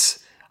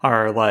jocks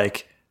are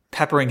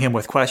peppering him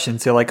with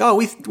questions. They're oh,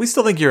 we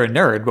still think you're a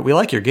nerd, but we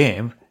like your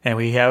game, and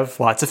we have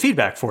lots of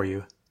feedback for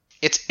you.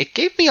 It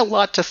gave me a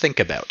lot to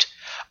think about.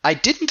 I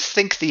didn't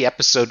think the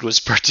episode was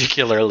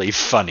particularly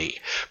funny,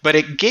 but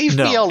it gave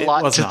me a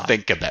lot to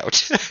think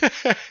about.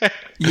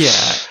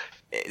 Yeah.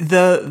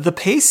 The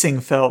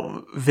pacing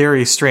felt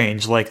very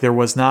strange. There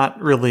was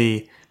not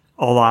really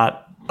a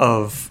lot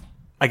of,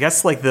 I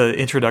guess, the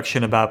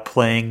introduction about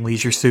playing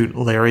Leisure Suit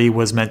Larry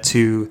was meant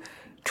to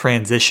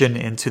transition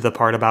into the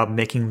part about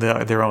making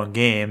their own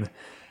game.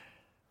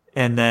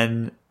 And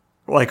then,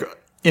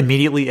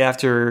 immediately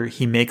after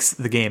he makes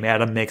the game,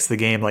 Adam makes the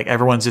game,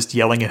 everyone's just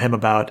yelling at him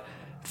about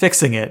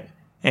fixing it.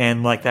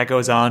 And, that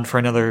goes on for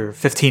another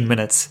 15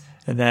 minutes.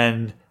 And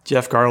then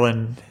Jeff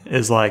Garlin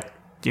is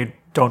you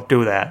don't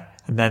do that.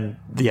 And then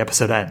the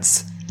episode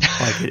ends.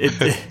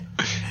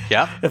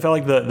 Yeah. It felt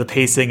like the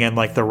pacing and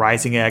the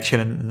rising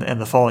action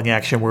and the falling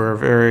action were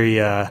very,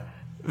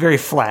 very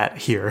flat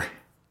here.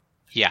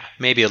 Yeah,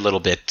 maybe a little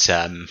bit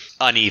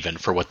uneven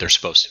for what they're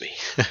supposed to be,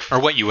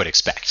 or what you would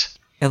expect.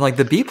 And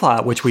the B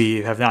plot, which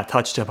we have not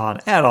touched upon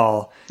at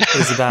all,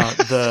 is about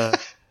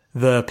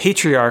the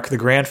patriarch, the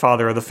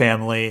grandfather of the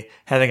family,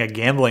 having a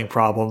gambling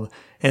problem.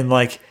 And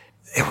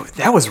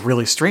that was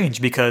really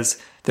strange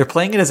because they're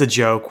playing it as a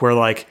joke where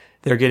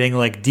they're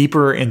getting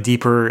deeper and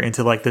deeper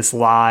into this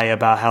lie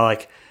about how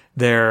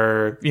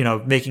they're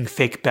making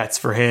fake bets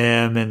for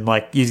him and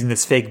using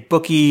this fake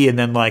bookie, and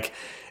then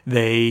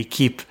they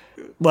keep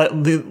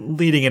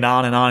leading it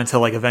on and on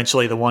until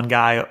eventually the one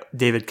guy,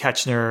 David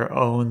Ketchner,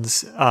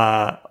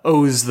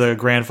 owes the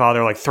grandfather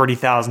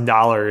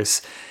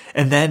 $30,000,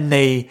 and then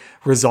they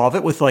resolve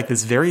it with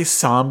this very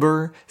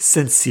somber,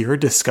 sincere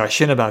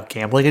discussion about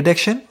gambling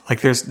addiction.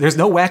 There's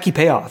no wacky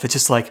payoff. It's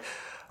just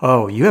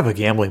oh, you have a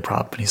gambling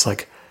problem, and he's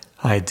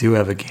I do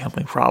have a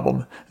gambling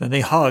problem. Then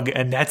they hug,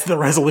 and that's the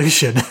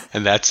resolution.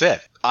 And that's it.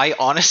 I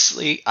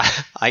honestly,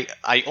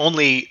 I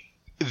only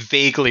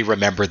vaguely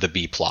remember the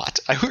B plot.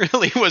 I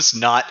really was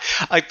not,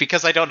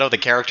 because I don't know the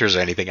characters or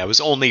anything. I was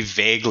only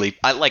vaguely,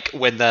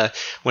 when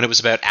it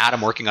was about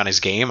Adam working on his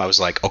game, I was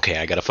okay,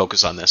 I got to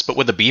focus on this. But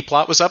when the B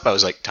plot was up, I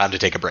was time to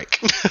take a break.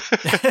 But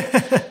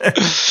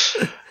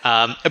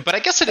I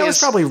guess that was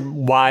probably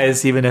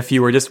wise, even if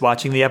you were just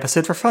watching the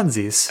episode for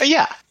funsies.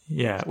 Yeah.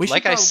 Yeah, we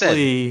should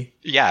maybe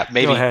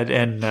go ahead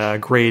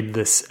and grade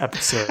this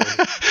episode.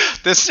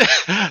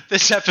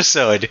 This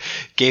episode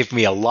gave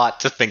me a lot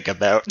to think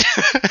about.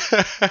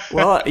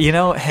 Well,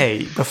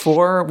 hey,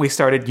 before we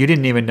started, you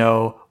didn't even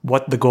know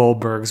what the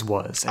Goldbergs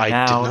was. And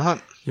I did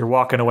not. You're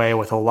walking away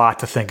with a lot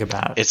to think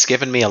about. It's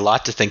given me a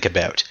lot to think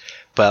about.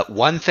 But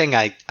one thing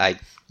I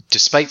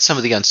despite some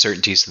of the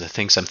uncertainties and the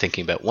things I'm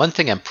thinking about, one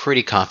thing I'm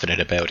pretty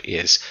confident about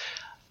is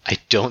I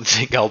don't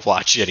think I'll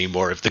watch any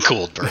more of the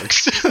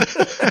Goldbergs.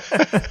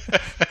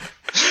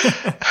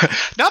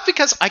 Not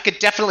because I could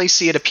definitely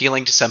see it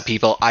appealing to some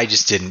people. I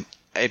just didn't.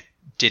 It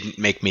didn't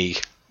make me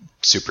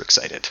super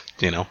excited,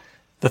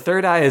 The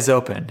third eye is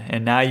open,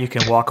 and now you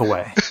can walk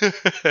away.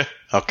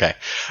 Okay.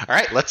 All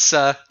right. Let's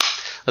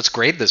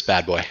grade this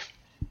bad boy.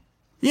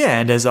 Yeah,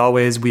 and as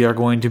always, we are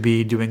going to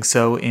be doing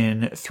so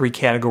in 3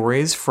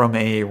 categories from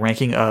a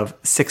ranking of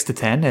 6 to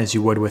 10, as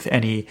you would with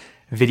any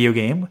video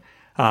game.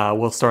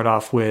 We'll start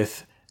off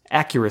with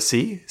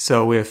accuracy.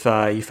 So if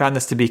you found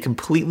this to be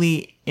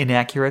completely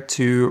inaccurate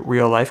to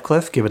real life,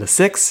 Cliff, give it a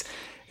 6.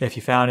 If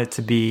you found it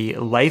to be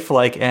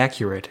lifelike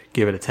accurate,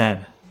 give it a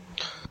 10.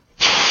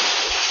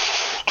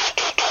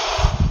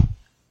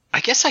 I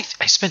guess I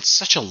spent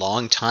such a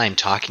long time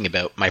talking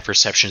about my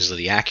perceptions of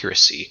the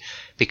accuracy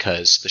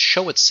because the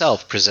show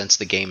itself presents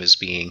the game as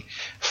being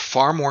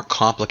far more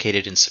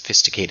complicated and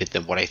sophisticated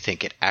than what I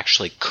think it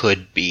actually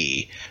could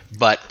be.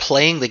 But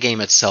playing the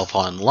game itself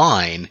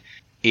online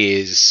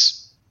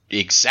is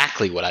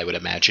exactly what I would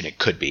imagine it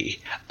could be.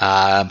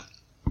 I'll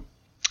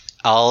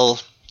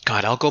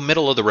go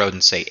middle of the road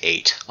and say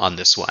 8 on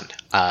this one.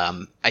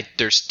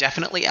 There's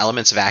definitely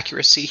elements of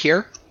accuracy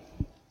here.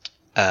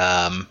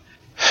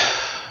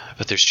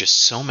 But there's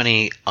just so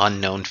many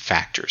unknown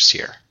factors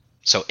here.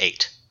 So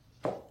 8.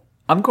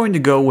 I'm going to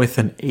go with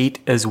an 8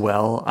 as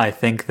well. I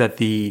think that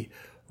the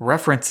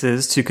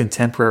references to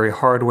contemporary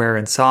hardware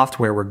and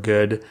software were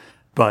good,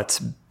 but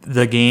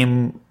the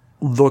game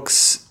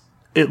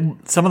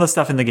some of the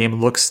stuff in the game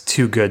looks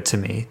too good to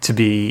me to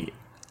be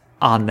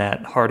on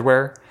that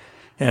hardware.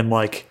 And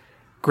like,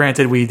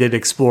 granted, we did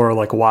explore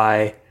like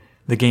why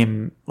the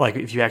game, like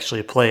if you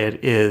actually play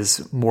it,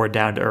 is more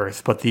down to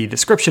earth, but the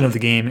description of the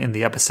game in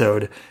the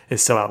episode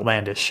is so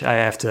outlandish. I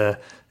have to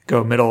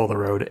go middle of the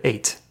road,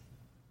 8.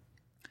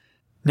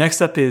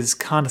 Next up is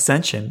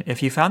condescension.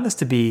 If you found this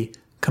to be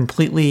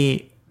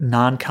completely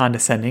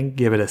non-condescending,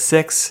 give it a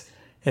 6.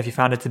 If you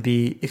found it to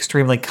be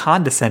extremely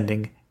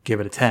condescending, give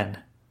it a 10.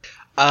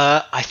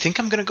 I think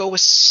I'm going to go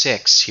with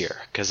 6 here,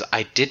 because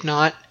I did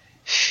not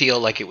feel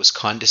like it was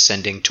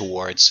condescending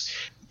towards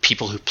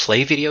people who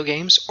play video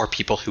games or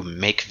people who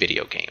make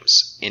video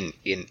games in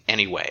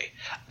any way.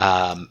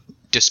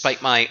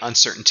 Despite my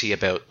uncertainty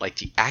about like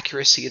the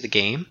accuracy of the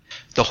game,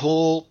 the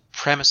whole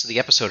premise of the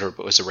episode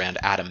was around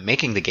Adam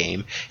making the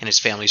game and his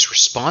family's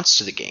response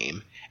to the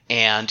game.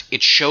 And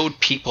it showed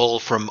people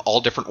from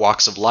all different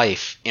walks of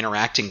life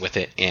interacting with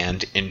it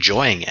and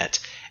enjoying it.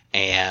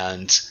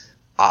 And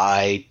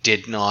I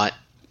did not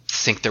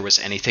think there was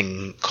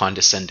anything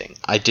condescending.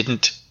 I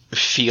didn't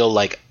feel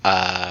like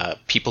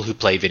people who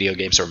play video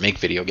games or make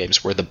video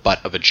games were the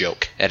butt of a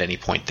joke at any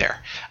point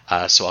there.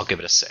 So I'll give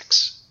it a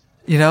 6.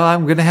 You know,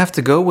 I'm going to have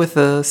to go with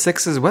a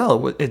 6 as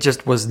well. It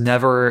just was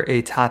never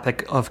a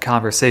topic of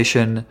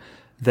conversation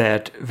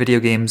that video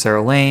games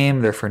are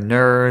lame, they're for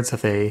nerds,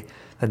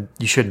 that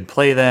you shouldn't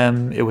play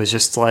them. It was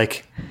just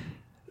like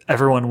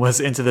everyone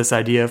was into this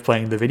idea of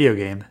playing the video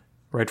game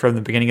right from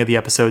the beginning of the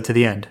episode to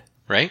the end.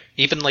 Right?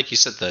 Even like you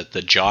said,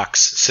 the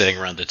jocks sitting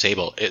around the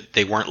table,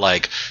 they weren't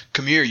like,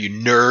 come here, you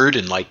nerd,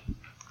 and like,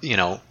 you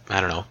know, I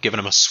don't know, giving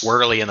them a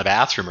swirly in the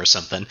bathroom or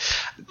something.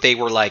 They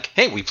were like,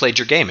 hey, we played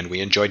your game and we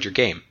enjoyed your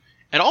game.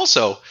 And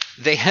also,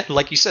 they had,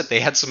 like you said,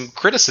 they had some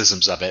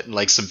criticisms of it and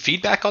like some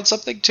feedback on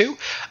something too,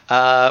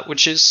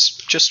 which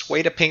is just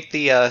way to paint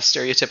the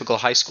stereotypical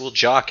high school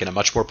jock in a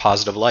much more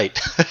positive light.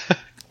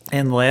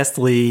 And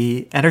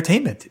lastly,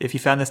 entertainment. If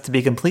you found this to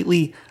be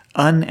completely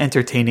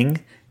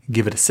unentertaining,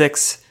 give it a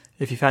 6.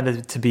 If you found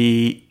it to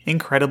be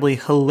incredibly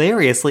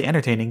hilariously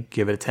entertaining,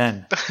 give it a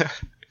 10.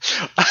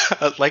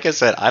 Like I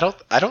said, I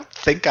don't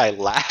think I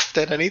laughed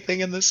at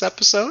anything in this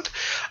episode.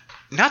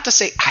 Not to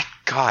say,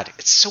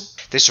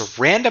 this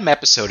random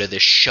episode of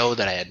this show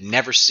that I had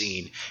never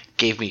seen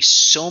gave me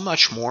so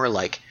much more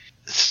like,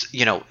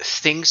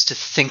 things to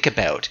think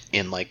about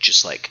in like,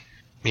 just like,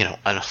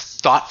 a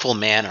thoughtful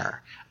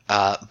manner.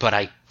 But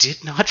I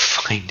did not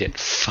find it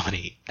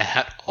funny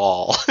at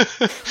all.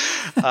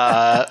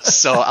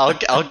 So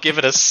I'll give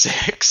it a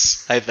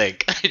 6, I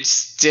think. I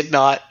just did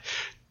not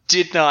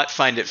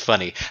find it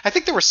funny. I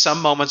think there were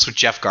some moments with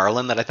Jeff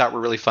Garlin that I thought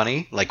were really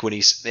funny. Like when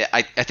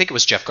I think it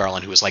was Jeff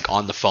Garlin who was like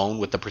on the phone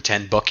with the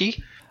pretend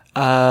bookie.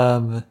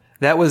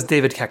 That was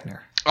David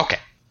Koechner. Okay.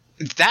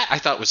 That I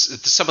thought was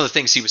some of the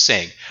things he was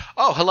saying.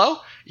 Oh, hello?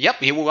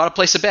 Yep, you want to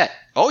place a bet.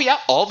 Oh, yeah,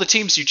 all the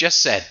teams you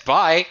just said.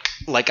 Bye.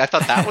 Like, I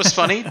thought that was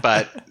funny,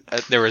 but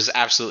there was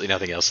absolutely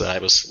nothing else that I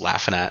was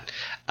laughing at.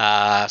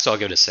 So I'll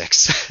give it a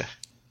 6.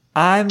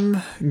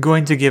 I'm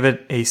going to give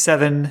it a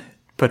 7,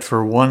 but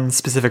for one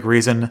specific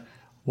reason.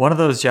 One of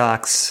those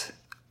jocks,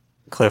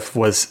 Cliff,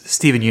 was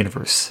Steven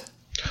Universe.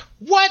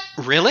 What?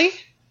 Really?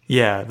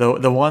 Yeah,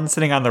 the one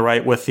sitting on the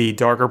right with the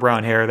darker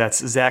brown hair,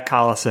 that's Zach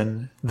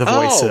Collison, the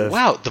voice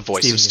of the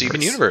voice of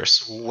Steven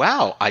Universe.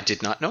 Wow, I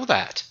did not know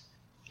that.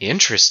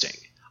 Interesting.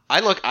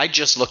 I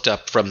just looked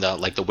up from the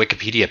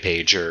Wikipedia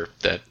page or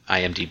the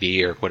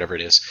IMDb or whatever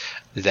it is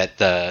that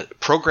the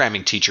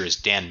programming teacher is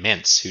Dan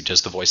Mintz, who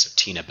does the voice of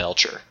Tina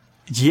Belcher.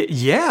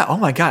 Yeah. Oh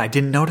my god, I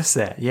didn't notice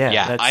that.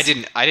 Yeah, I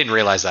didn't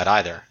realize that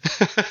either.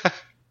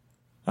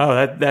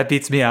 Oh, that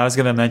beats me. I was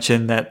going to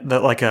mention that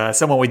like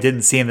someone we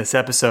didn't see in this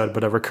episode,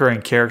 but a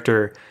recurring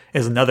character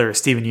is another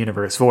Steven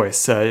Universe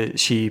voice.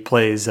 She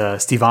plays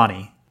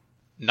Stevani.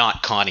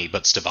 Not Connie,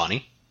 but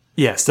Stevani?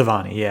 Yeah,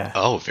 Stevani, yeah.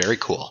 Oh, very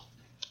cool.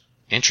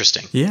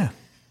 Interesting. Yeah.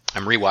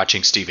 I'm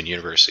rewatching Steven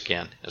Universe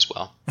again as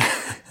well.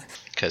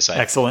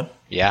 Excellent.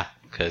 Yeah,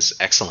 because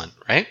excellent,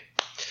 right?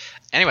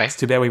 Anyway. It's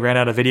too bad we ran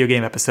out of video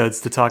game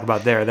episodes to talk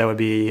about there. That would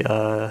be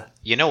a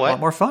lot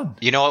more fun.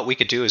 You know what we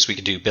could do is we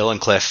could do Bill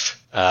and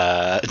Cliff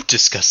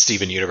discuss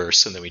Steven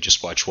Universe, and then we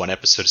just watch one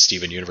episode of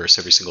Steven Universe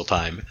every single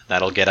time.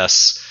 That'll get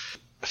us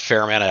a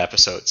fair amount of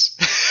episodes.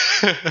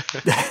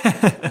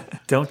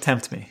 Don't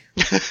tempt me.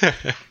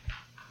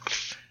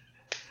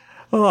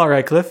 Well, all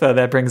right, Cliff,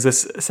 that brings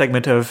this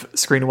segment of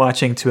Screen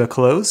Watching to a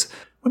close.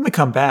 When we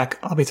come back,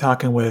 I'll be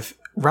talking with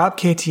Rob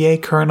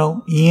KTA,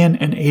 Colonel, Ian,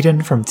 and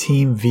Aidan from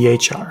Team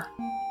VHR.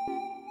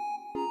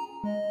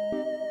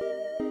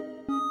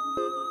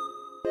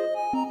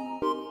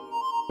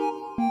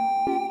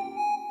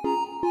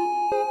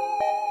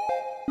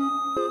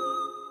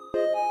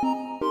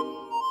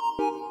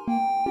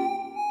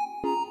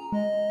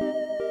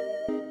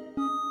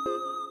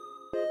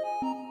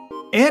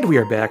 And we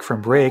are back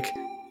from break.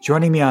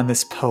 Joining me on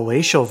this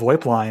palatial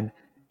VoIP line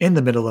in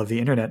the middle of the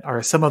internet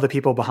are some of the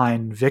people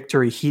behind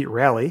Victory Heat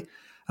Rally,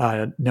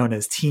 known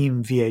as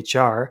Team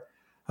VHR.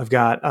 I've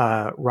got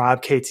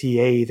Rob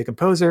KTA, the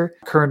composer,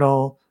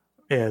 Colonel,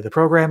 the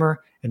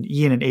programmer, and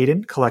Ian and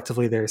Aidan.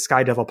 Collectively, they're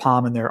Sky Devil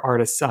Palm and they're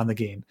artists on the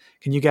game.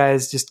 Can you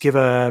guys just give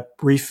a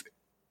brief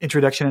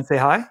introduction and say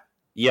hi?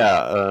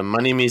 Yeah,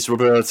 my name is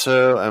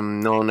Roberto. I'm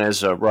known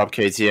as Rob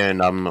KTA,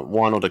 and I'm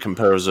one of the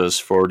composers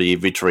for the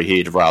Victory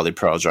Heat Rally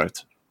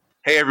project.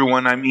 Hey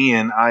everyone, I'm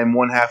Ian. I'm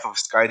one half of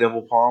Sky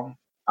Devil Palm.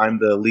 I'm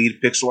the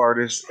lead pixel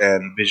artist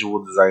and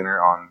visual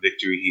designer on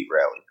Victory Heat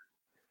Rally.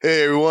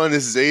 Hey everyone,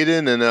 this is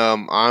Aidan, and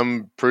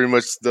I'm pretty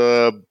much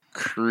the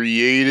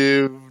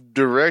creative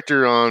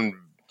director on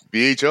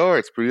VHR.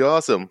 It's pretty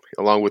awesome,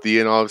 along with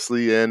Ian,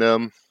 obviously, and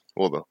the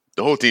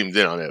whole team's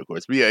in on it, of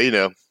course. But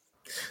yeah,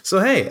 So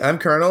hey, I'm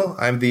Colonel.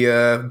 I'm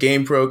the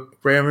game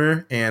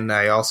programmer, and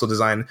I also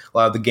design a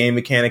lot of the game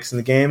mechanics in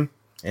the game.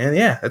 And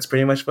yeah, that's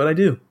pretty much what I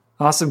do.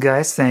 Awesome,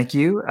 guys. Thank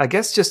you. I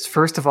guess just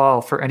first of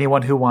all, for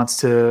anyone who wants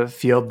to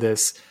field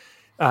this,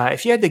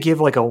 if you had to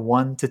give like a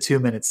 1 to 2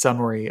 minute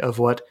summary of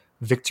what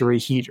Victory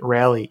Heat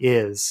Rally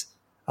is,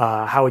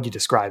 how would you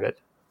describe it?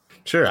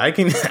 Sure, I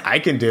can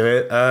do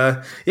it.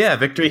 Yeah,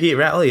 Victory Heat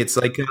Rally. It's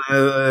like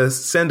a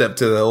send up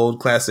to the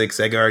old classic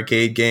Sega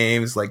arcade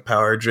games like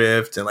Power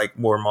Drift and like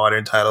more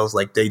modern titles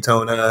like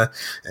Daytona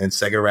and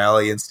Sega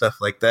Rally and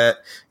stuff like that.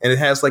 And it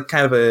has like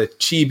kind of a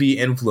chibi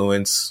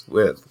influence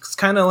with it's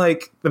kind of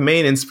like the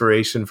main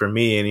inspiration for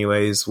me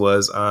anyways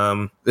was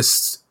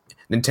this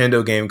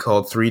Nintendo game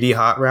called 3D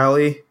Hot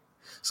Rally.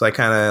 So I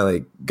kind of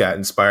like got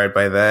inspired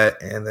by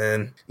that, and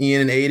then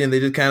Ian and Aidan, they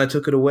just kind of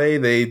took it away.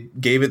 They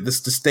gave it this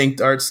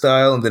distinct art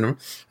style, and then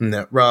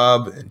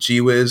Rob and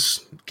G-Wiz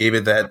gave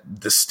it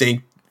that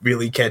distinct,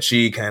 really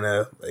catchy kind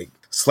of like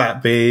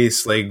slap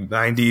bass, like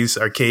 90s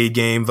arcade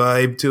game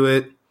vibe to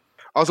it.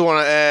 I also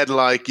want to add,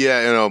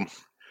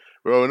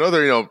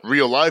 another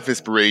real life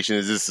inspiration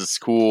is this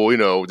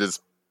cool,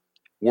 just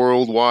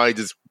worldwide,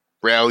 just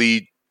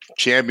rally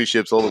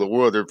championships all over the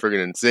world. They're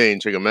freaking insane.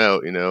 Check them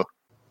out,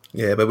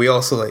 Yeah, but we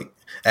also like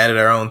added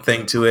our own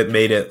thing to it,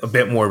 made it a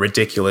bit more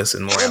ridiculous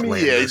and more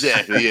outlandish. Yeah,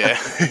 exactly. Yeah,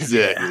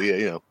 exactly.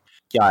 Yeah,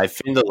 Yeah, I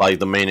think that like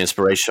the main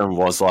inspiration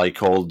was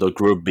like all the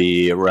Group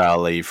B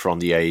rally from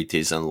the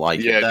 80s, and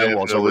like that definitely.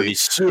 was already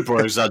super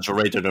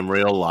exaggerated in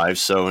real life.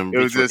 So it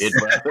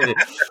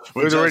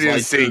was already an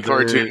insane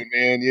cartoon,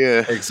 man.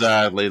 Yeah,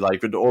 exactly.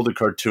 Like with all the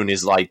cartoon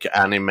is like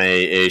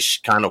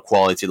anime-ish kind of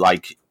quality,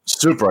 like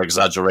super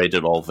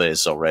exaggerated all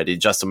this already,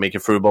 just to make it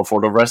fruitful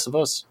for the rest of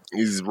us.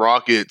 These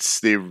rockets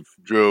they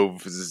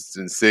drove is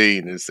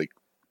insane. It's like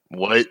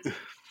what?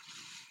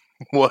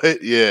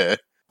 What? Yeah.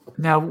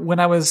 Now, when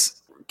I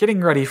was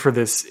getting ready for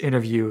this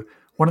interview,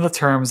 one of the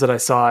terms that I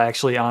saw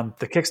actually on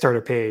the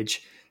Kickstarter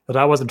page that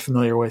I wasn't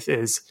familiar with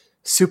is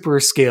super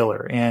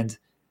scaler. And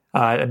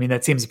I mean,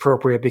 that seems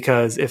appropriate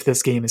because if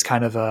this game is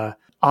kind of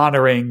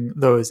honoring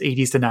those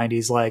 80s to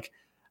 90s, like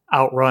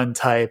outrun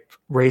type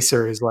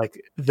racers,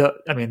 like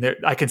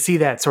I can see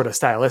that sort of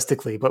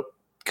stylistically, but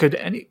could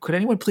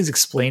anyone please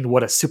explain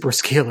what a super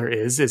scaler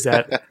is? Is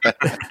that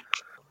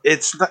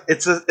it's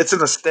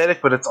an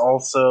aesthetic, but it's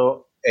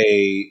also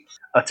a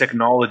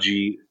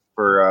technology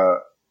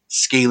for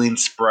scaling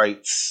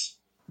sprites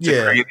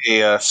to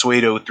create a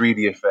pseudo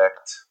 3D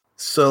effect.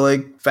 So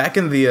like back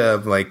in the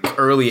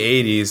early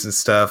 80s and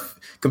stuff,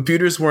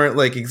 computers weren't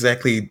like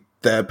exactly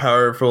that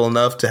powerful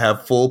enough to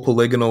have full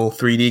polygonal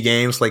 3D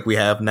games like we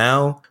have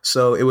now.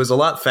 So it was a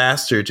lot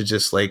faster to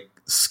just like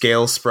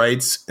scale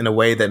sprites in a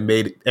way that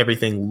made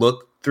everything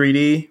look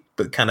 3D,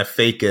 but kind of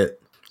fake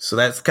it. So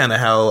that's kind of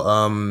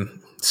how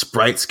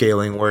sprite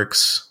scaling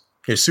works.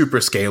 Your super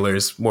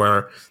scalers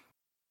more.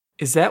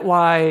 Is that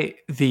why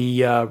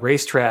the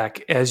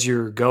racetrack as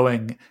you're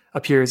going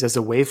appears as a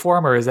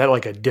waveform, or is that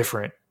like a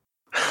different?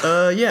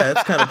 Yeah,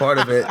 that's kind of part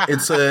of it.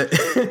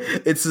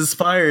 It's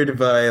inspired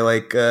by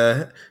like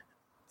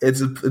it's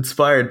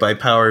inspired by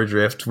Power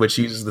Drift, which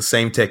uses the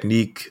same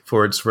technique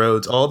for its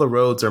roads. All the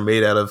roads are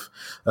made out of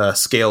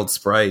scaled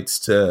sprites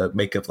to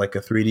make up like a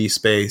 3D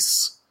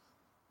space.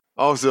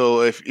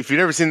 Also, if you've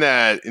never seen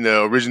that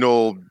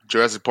original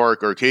Jurassic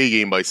Park arcade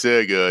game by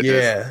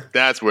Sega,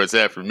 that's where it's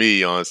at for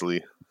me,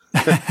 honestly.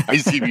 I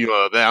used to give you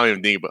that. I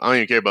don't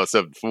even care about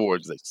 7-4.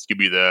 Just give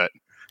me that.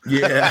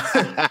 Yeah.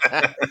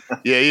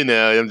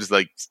 Yeah, I'm just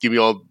like, give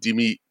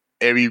me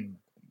every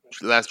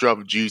last drop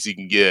of juice you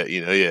can get.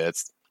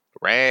 It's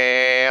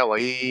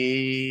rally.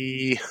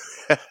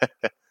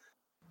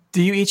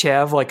 Do you each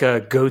have like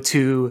a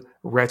go-to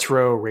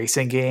retro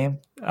racing game?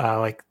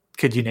 Like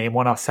Could you name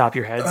one off the top of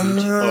your head?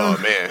 Oh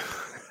man,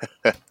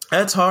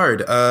 That's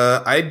hard.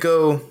 I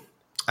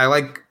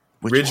like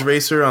Ridge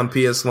Racer on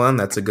PS1.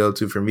 That's a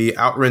go-to for me.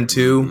 Outrun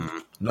 2,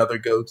 another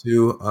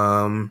go-to.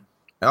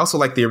 I also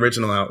like the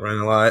original Outrun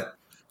a lot.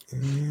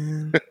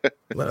 And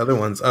what other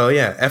ones? Oh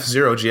yeah,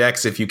 F-Zero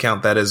GX, if you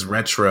count that as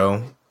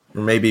retro.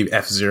 Or maybe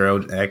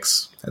F-Zero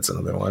X. That's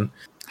another one.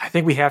 I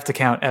think we have to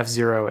count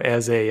F-Zero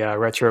as a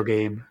retro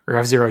game, or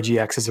F-Zero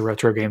GX as a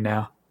retro game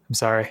now. I'm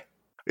sorry.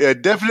 yeah,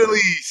 definitely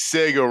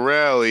Sega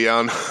Rally.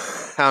 I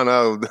don't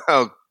know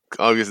how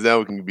obvious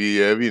that can be.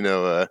 Yeah,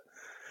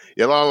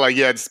 a lot of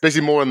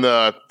especially more in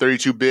the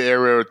 32-bit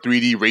era,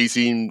 3D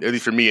racing. At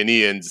least for me and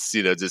Ian,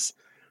 just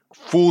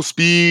full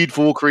speed,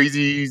 full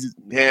crazy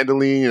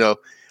handling. I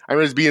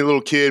remember just being a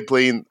little kid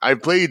playing. I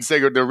played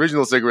the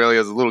original Sega Rally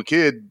as a little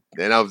kid,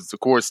 and I was, of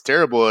course,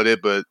 terrible at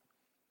it, but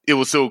it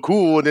was so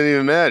cool, it didn't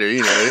even matter,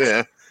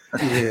 yeah.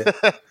 Yeah.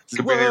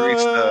 You barely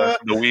reach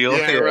the wheel.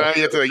 Yeah, right.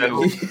 You have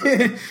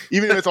to,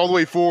 even if it's all the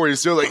way forward,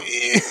 it's still like,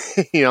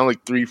 I'm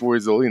like 3-4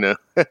 years old, and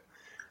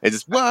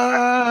just,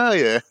 wow,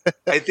 yeah.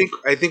 I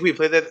think we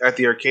played that at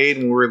the arcade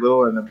when we were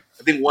little, and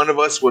I think one of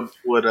us would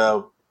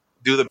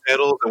do the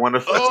pedals, and one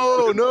of us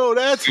Oh, no,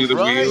 that's do the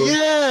right. wheel.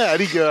 Yeah. I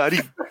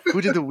think,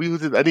 who did the wheel?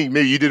 I think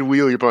maybe you did a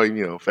wheel, you're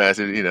probably,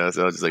 faster,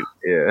 so I was just like,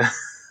 Yeah.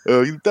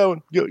 oh, you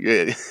down.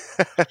 Yeah.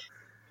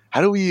 How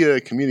do we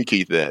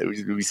communicate that?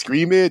 Do we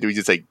scream it? Do we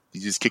just you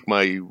just kick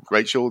my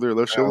right shoulder,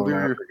 left Oh,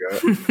 man, shoulder? I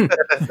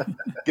forgot.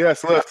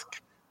 Gas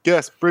left,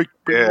 gas brake,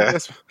 Yeah.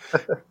 gas.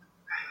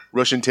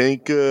 Russian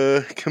tank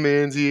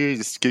commands here.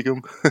 Just kick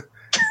them.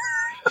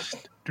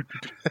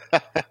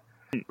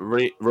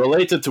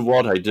 Related to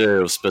what I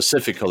do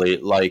specifically,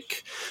 I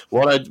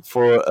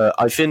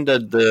think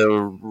that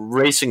the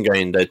racing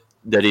game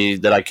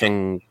that I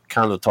can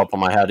count on the top of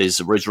my head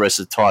is Ridge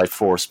Racer Type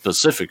 4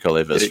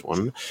 specifically this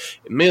one,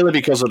 mainly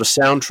because of the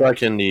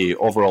soundtrack and the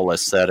overall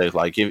aesthetic.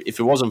 Like if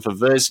it wasn't for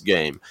this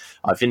game,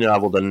 I think I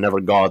would have never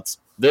got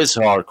this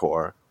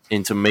hardcore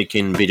into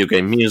making video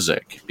game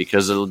music,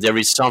 because there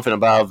is something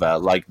about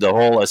that, like the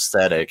whole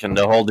aesthetic and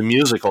the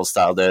musical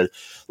style that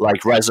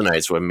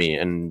resonates with me,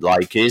 and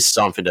is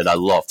something that I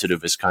love to do,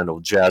 this kind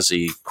of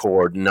jazzy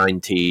chord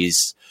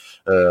 90s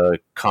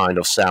kind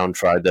of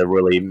soundtrack that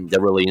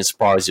really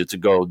inspires you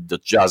to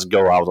just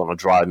go out on a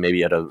drive,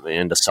 maybe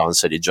in the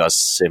sunset. It's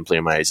just simply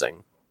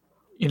amazing.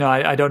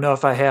 I don't know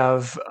if I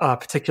have a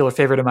particular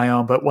favorite of my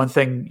own, but one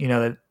thing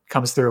that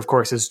comes through, of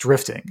course, is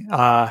drifting.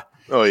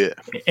 Oh yeah,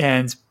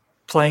 and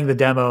playing the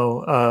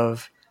demo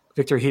of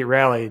Victory Heat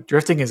Rally,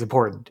 drifting is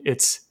important.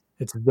 It's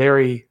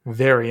very,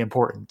 very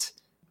important.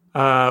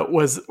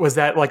 Was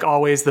that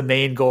always the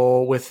main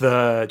goal with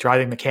the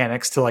driving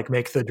mechanics, to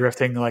make the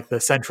drifting the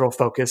central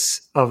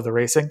focus of the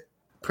racing?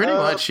 Pretty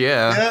much,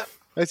 yeah. Yeah,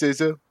 I'd say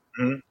so.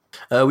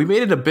 Mm-hmm. We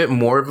made it a bit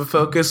more of a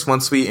focus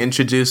once we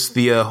introduced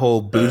the whole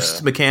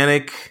boost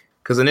mechanic,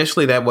 because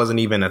initially that wasn't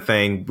even a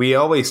thing. We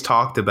always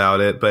talked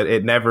about it, but we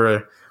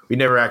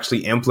never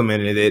actually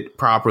implemented it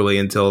properly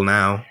until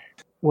now.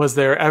 Was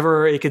there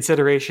ever a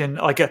consideration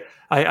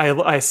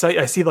I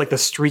see the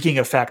streaking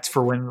effect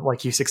for when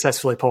you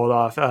successfully pull it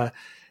off?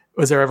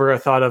 Was there ever a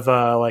thought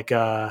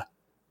of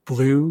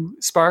blue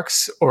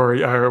sparks,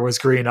 or was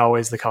green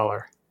always the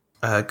color?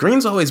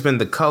 Green's always been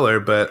the color,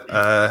 but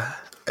I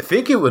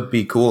think it would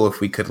be cool if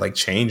we could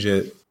change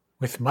it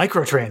with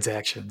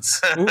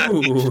microtransactions.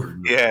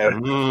 Ooh, Yeah.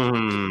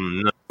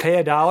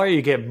 Pay $1,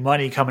 you get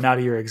money coming out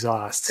of your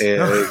exhaust.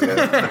 Yeah.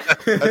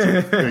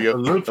 There you go.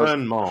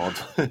 Lupin mod.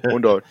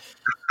 $1.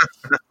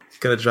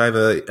 Gonna drive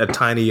a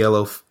tiny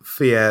yellow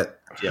Fiat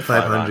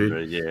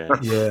 500.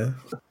 Yeah.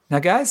 Now,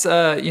 guys,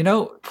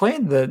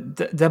 playing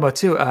the demo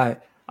too,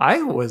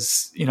 I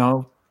was,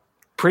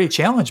 pretty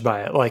challenged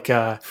by it.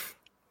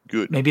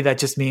 Good. Maybe that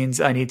just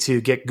means I need to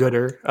get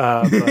gooder.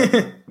 But,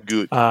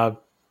 Good.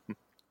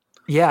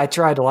 yeah, I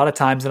tried a lot of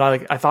times, and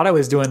I thought I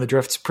was doing the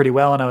drifts pretty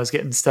well, and I was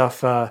getting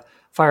stuff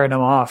firing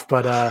them off.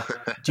 But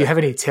do you have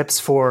any tips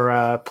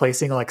for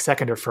placing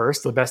second or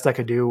first? The best I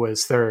could do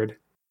was third.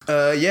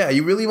 Yeah,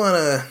 you really want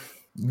to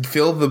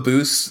fill the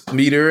boost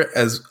meter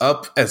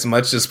up as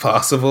much as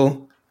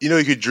possible.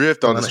 You could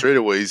drift on the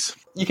straightaways.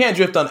 You can't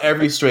drift on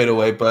every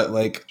straightaway, but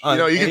you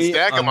can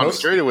stack them on the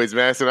straightaways,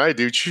 man. That's what I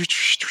do.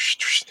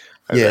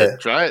 Yeah,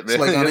 try it, man.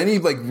 So on any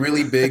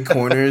really big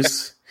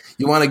corners,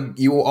 you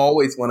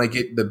always want to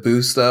get the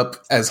boost up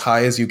as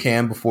high as you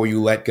can before you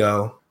let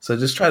go. So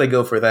just try to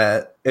go for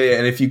that.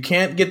 And if you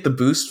can't get the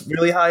boost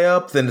really high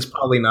up, then it's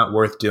probably not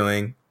worth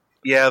doing.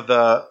 Yeah,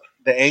 the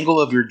angle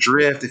of your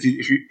drift,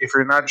 if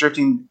you're not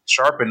drifting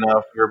sharp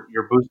enough,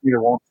 your boost meter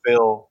won't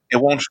fill. It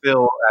won't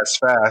fill as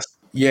fast.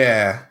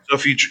 Yeah. So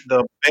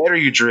the better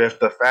you drift,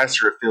 the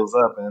faster it fills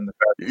up, and the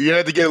faster. You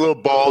have to get a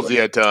little ballsy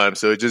at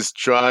times. So just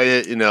try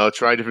it.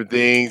 Try different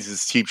things.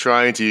 Just keep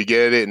trying till you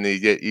get it, and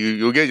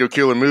you'll get your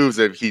killer moves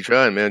if you keep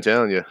trying, man. I'm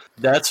telling you.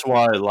 That's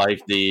why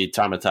the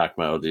time attack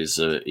mode is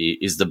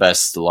the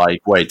best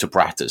way to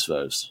practice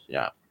those.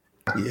 Yeah.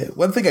 Yeah.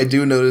 One thing I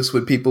do notice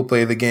when people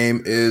play the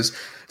game is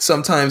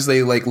sometimes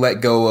they let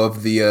go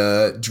of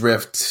the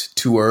drift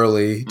too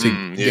early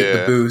to get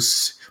the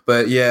boost.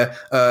 But yeah,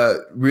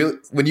 really,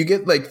 when you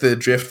get like the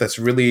drift that's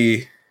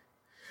really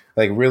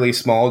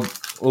small,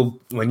 well,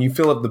 when you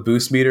fill up the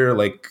boost meter,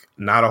 like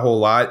not a whole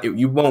lot,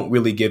 you won't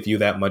really give you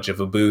that much of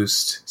a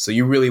boost. So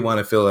you really want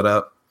to fill it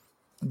up.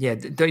 Yeah,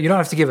 you don't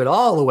have to give it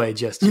all away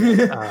just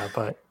yet,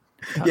 but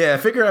yeah,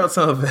 figure out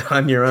some of it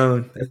on your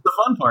own. That's the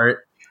fun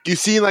part. You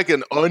see like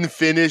an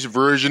unfinished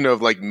version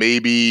of like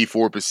maybe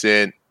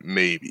 4%,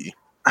 maybe.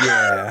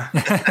 Yeah.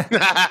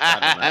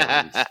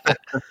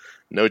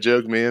 No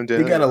joke, man.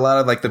 We got a lot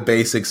of like the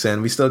basics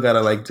in. We still got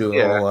to like do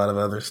a whole lot of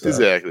other stuff.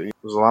 Exactly.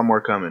 There's a lot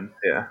more coming.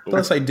 Yeah.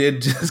 Plus, I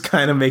did just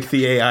kind of make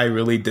the AI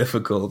really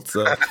difficult.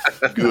 So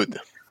good.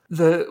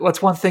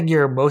 What's one thing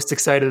you're most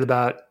excited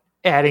about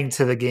adding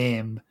to the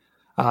game,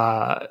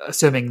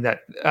 assuming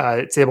that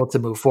it's able to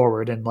move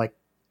forward? And like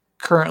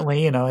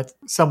currently, it's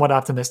somewhat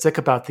optimistic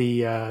about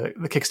the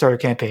Kickstarter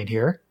campaign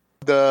here.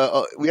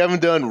 We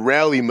haven't done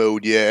rally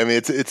mode yet. I mean,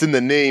 it's in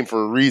the name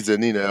for a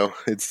reason.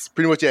 It's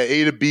pretty much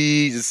A to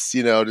B. Just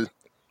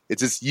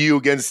it's just you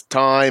against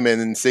time and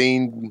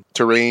insane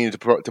terrain,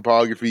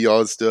 topography, all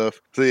this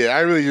stuff. So yeah, I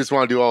really just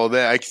want to do all of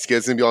that. It's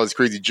gonna be all these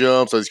crazy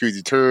jumps, all these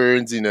crazy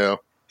turns. It's gonna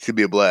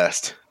be a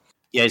blast.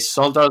 Yeah, it's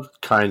all that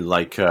kind of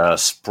like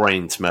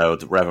sprint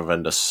mode rather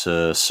than the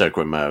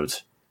circuit mode.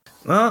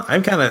 Well,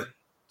 I'm kind of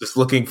just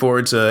looking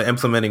forward to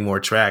implementing more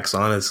tracks,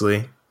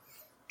 honestly.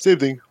 Same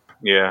thing.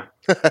 Yeah.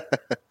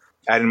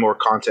 Adding more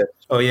content.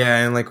 Oh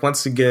yeah, and like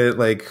once you get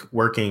like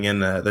working in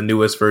the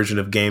newest version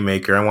of Game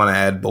Maker, I want to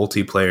add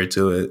multiplayer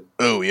to it.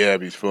 Oh yeah,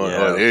 it'd be fun.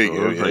 Yeah, there you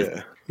go.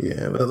 Yeah.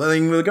 Yeah, but I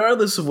mean,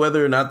 regardless of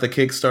whether or not the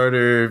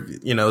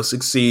Kickstarter,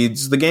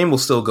 succeeds, the game will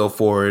still go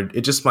forward.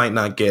 It just might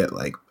not get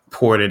like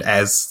ported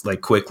as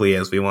like quickly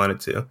as we want it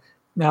to.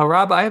 Now,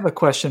 Rob, I have a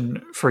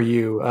question for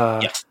you.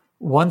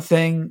 One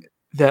thing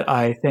that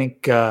I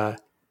think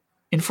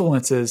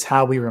influences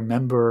how we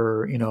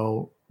remember,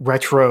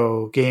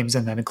 retro games,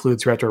 and that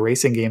includes retro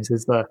racing games,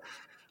 is the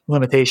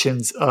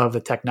limitations of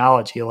the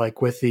technology.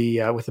 Like with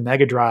the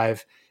Mega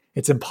Drive,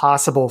 it's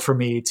impossible for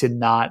me to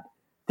not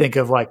think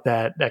of like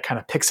that kind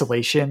of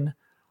pixelation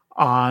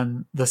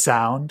on the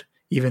sound,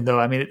 even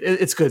though, I mean,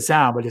 it's good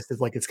sound, but it's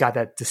like, it's got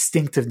that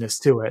distinctiveness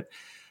to it.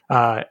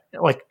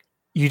 Like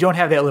you don't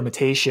have that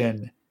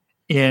limitation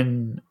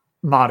in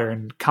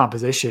modern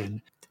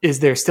composition. Is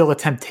there still a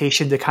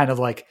temptation to kind of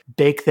like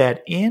bake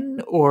that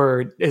in,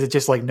 or is it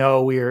just like,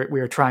 no, we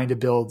are trying to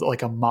build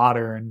like a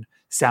modern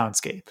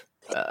soundscape?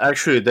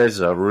 Actually, that's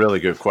a really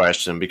good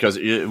question, because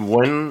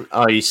when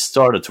I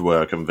started to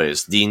work on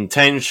this, the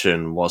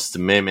intention was to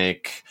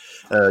mimic,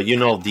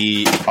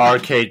 the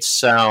arcade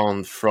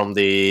sound from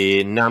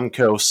the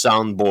Namco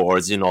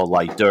soundboards,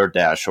 like Dirt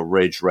Dash or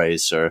Ridge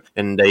Racer,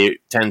 and they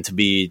tend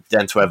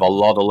to have a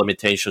lot of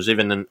limitations,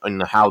 even in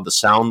how the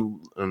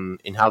sound,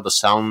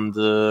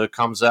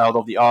 comes out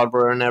of the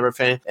hardware and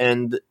everything.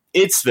 And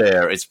it's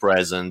there, it's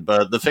present,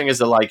 but the thing is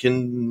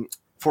that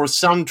for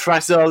some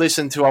tracks that I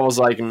listened to, I was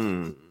like,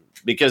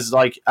 because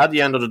at the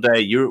end of the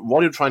day,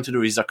 what you're trying to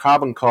do is a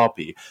carbon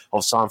copy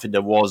of something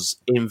that was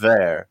in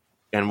there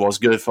and was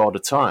good for the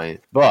time.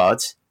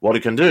 But what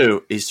you can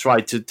do is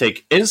try to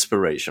take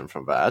inspiration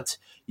from that.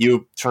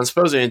 You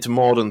transpose it into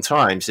modern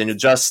times, and you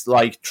just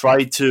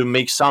try to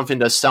make something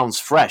that sounds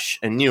fresh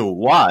and new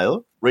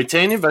while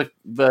retaining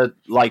the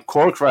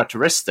core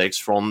characteristics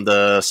from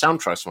the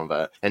soundtracks from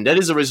that. And that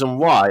is the reason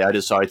why I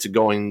decided to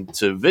go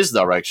into this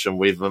direction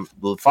with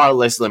far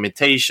less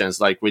limitations,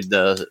 with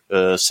the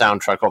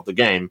soundtrack of the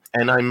game.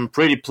 And I'm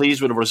pretty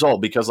pleased with the result,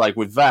 because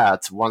with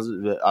that, once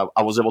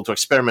I was able to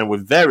experiment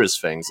with various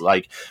things.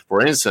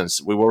 For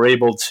instance, we were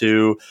able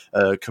to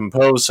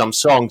compose some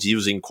songs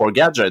using Core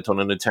Gadget on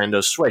a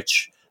Nintendo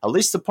Switch, at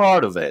least a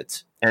part of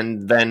it,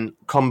 and then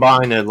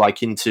combine it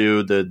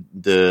into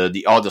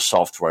the other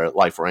software,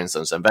 for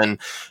instance. And then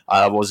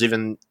I was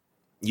even,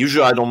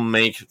 usually I don't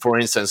make, for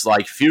instance,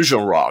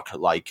 fusion rock,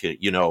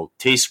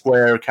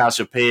 T-Square,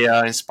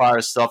 Cassiopeia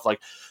inspired stuff,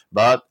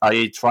 but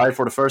I tried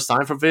for the first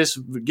time for this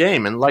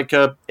game, and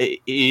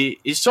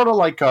it's sort of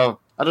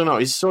I don't know,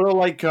 it's sort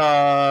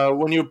of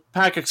when you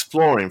pack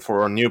exploring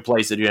for a new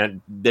place that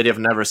you've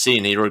never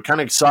seen, you're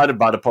kind of excited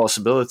by the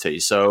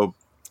possibility. So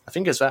I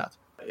think it's that.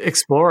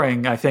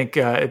 Exploring, I think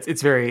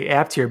it's very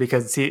apt here,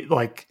 because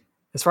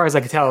as far as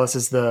I can tell, this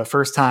is the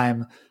first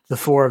time the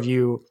four of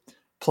you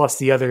plus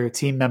the other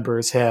team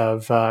members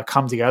have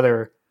come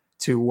together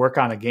to work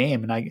on a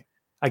game. And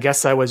I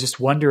guess I was just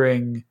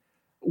wondering,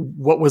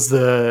 what was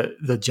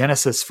the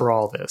genesis for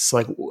all this?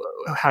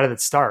 How did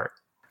it start?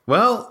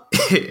 Well,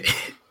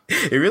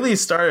 it really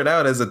started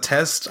out as a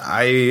test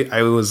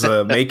I was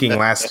making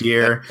last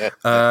year.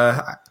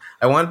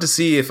 I wanted to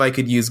see if I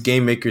could use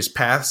Game Maker's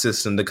path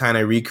system to kind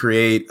of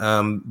recreate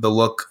the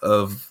look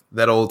of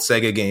that old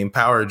Sega game,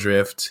 Power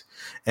Drift.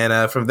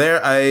 And from there,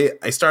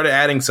 I started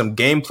adding some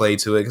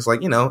gameplay to it, because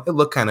it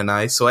looked kind of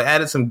nice. So I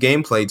added some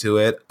gameplay to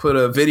it, put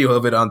a video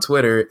of it on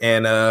Twitter,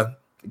 and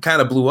it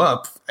kind of blew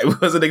up. I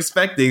wasn't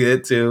expecting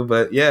it to,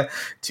 but yeah,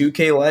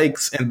 2K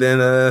likes, and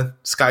then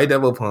Sky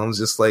Devil Palm's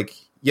just like,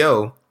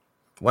 yo,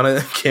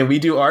 can we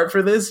do art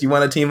for this? You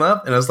want to team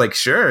up? And I was like,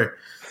 sure.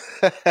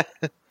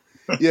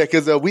 Yeah,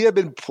 because we had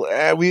been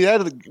we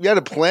had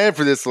a plan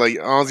for this, like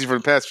honestly, for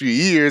the past few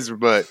years,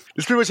 but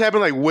this pretty much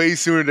happened like way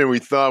sooner than we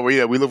thought.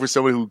 We look for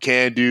somebody who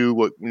can do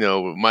what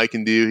what Mike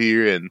can do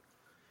here, and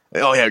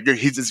oh yeah,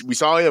 we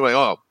saw him like,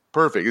 oh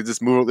perfect.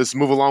 Let's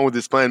move along with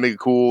this plan, make it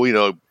cool,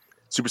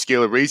 super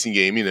scalar racing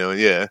game, and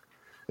yeah,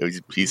 we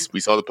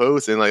saw the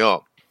post and like,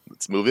 oh,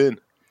 let's move in.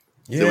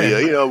 Yeah.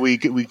 So we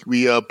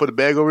put a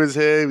bag over his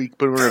head. We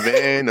put him in a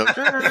van.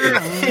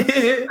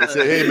 I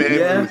said, "Hey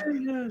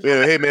man,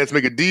 hey man, let's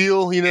make a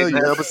deal. You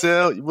help us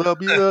out. You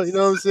help you out. You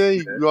know what I'm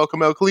saying? You all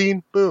come out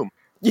clean. Boom."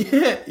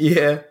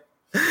 Yeah.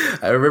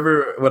 I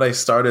remember when I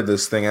started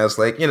this thing, I was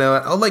like,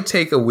 I'll like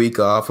take a week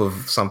off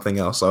of something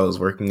else I was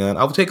working on.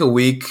 I'll take a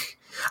week.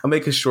 I'll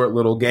make a short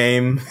little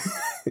game.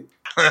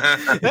 A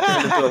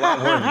lot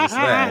more than just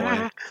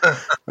that.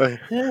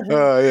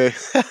 Oh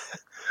yeah.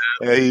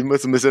 Yeah, he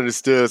must have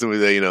misunderstood something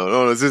that,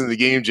 no, this isn't the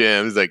game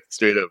jam. It's like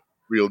straight up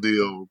real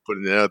deal,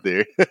 putting it out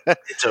there.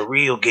 It's a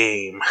real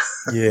game.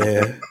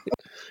 Yeah.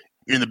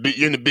 You're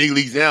in the big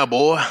leagues now,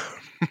 boy.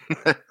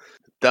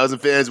 1,000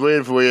 fans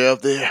waiting for you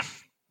out there.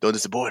 Don't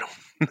disappoint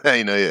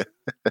them. Yeah.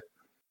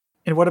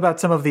 And what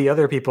about some of the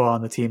other people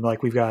on the team?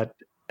 Like we've got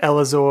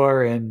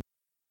Elazor and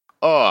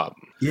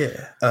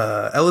yeah.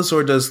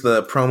 Elazor does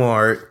the promo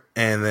art,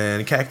 and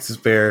then Cactus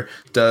Bear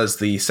does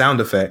the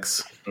sound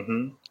effects.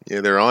 Mm-hmm.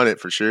 Yeah, they're on it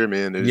for sure,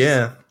 man.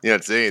 Yeah. Yeah,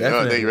 it's saying.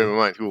 Oh, thank you very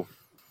much. Cool.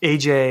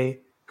 AJ,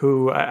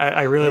 who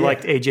I really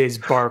liked AJ's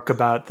bark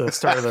about the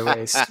start of the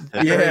race.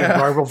 Yeah.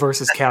 Marvel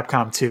versus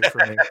Capcom 2 for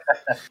me.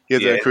 He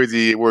has that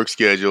crazy work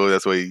schedule.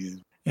 That's why he's.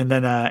 And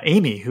then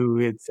Amy, who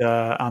is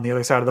on the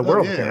other side of the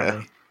world,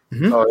 apparently.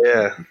 Mm-hmm. Oh,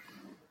 yeah.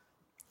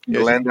 The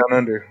land down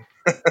under.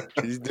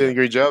 He's doing a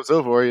great job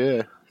so far,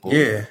 yeah.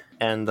 Yeah.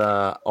 And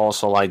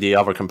also, like the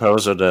other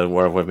composer that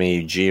worked with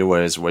me,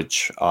 G-Wiz,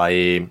 which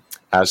I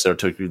asked her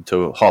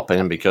to hop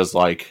in because,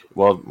 like,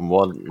 what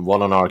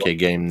an arcade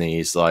game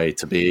needs, like,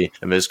 to be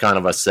in this kind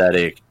of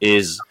aesthetic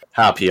is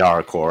happy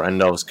hardcore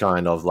and those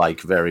kind of,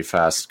 like, very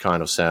fast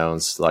kind of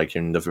sounds, like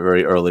in the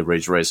very early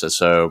Ridge Racer.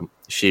 So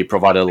she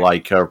provided,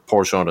 like, her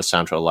portion of the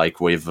soundtrack, like,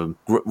 with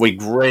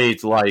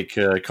great, like,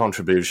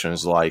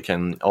 contributions, like,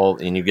 and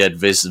you get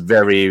this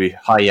very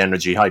high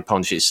energy, high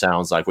punchy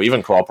sounds. Like, we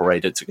even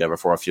cooperated together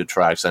for a few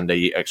tracks, and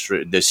they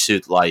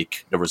suit,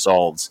 like, the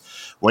results.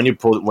 When you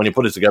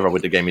put it together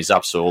with the game, it's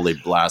absolutely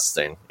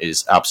blasting.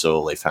 It's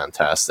absolutely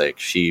fantastic.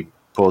 She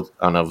put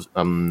an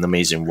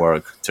amazing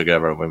work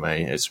together with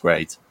me. It's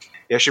great.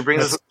 Yeah, she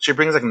brings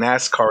like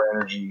NASCAR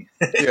energy.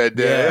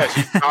 Yeah.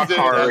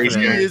 She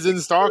is in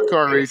stock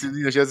car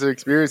races. She has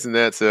experience in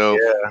that. So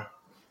yeah,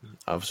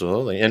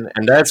 absolutely, and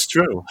that's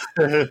true.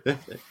 I was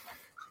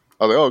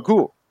like, oh,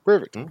 cool,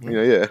 perfect. Mm-hmm.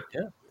 Yeah.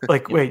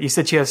 Like, wait, you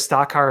said she has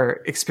stock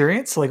car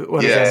experience? Like,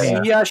 what does that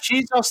mean? Yeah,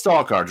 she's a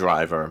stock car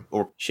driver,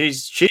 or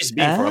she's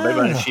been for a bit,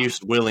 and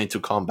she's willing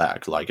to come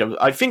back. Like,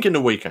 I think in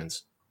the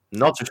weekends.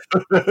 Not to,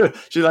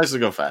 she likes to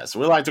go fast.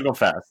 We like to go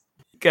fast,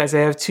 guys. I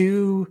have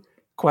two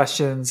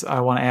questions I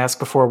want to ask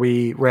before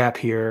we wrap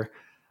here.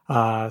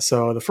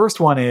 So the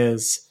first one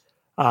is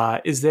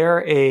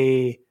there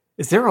a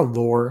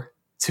lore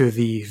to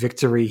the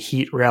Victory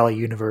Heat Rally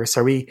universe?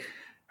 Are we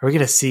going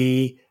to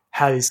see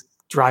how these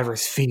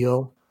drivers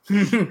feel?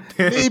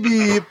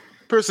 Maybe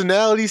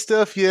personality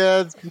stuff,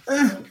 yeah.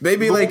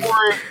 Maybe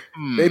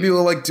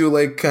we'll like do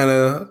like kind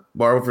of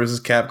Marvel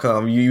versus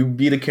Capcom. You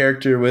beat a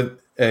character with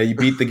you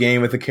beat the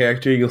game with a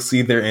character, you'll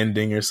see their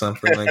ending or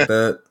something like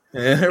that.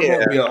 There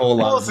won't be a whole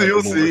lot of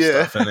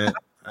stuff in it.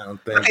 I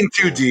don't think. Nothing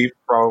too deep,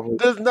 probably.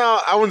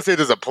 I wouldn't say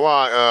there's a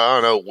plot.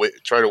 I don't know.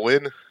 Try to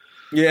win.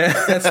 Yeah,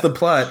 that's the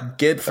plot.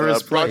 Get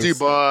first brought place. to you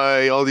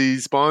by all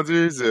these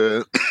sponsors.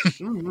 Have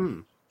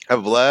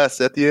a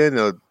blast at the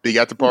end. Big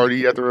after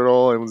party after it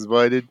all. Everyone's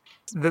invited.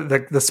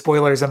 The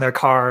spoilers on their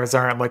cars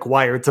aren't like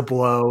wired to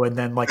blow, and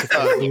then like if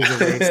you lose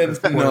a race, the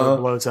spoiler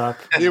blows up.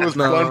 It was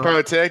fun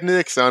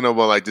pyrotechnics. I don't know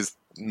about like just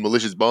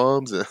malicious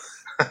bombs.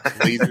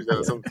 Lasers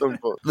or something.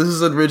 This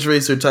is a Ridge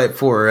Racer Type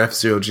 4 or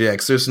F-Zero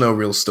GX. There's no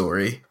real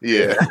story.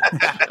 Yeah.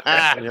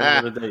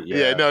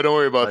 No, don't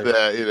worry about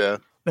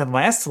that. And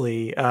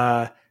lastly,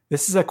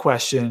 this is a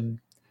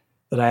question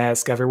that I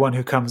ask everyone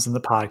who comes in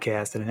the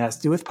podcast, and it has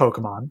to do with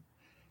Pokemon,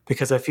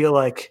 because I feel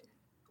like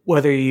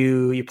whether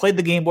you played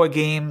the Game Boy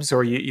games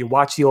or you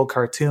watched the old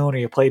cartoon or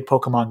you played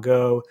Pokemon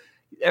Go,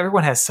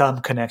 everyone has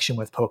some connection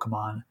with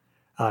Pokemon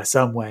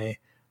some way.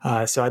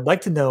 So I'd like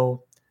to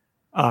know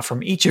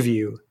from each of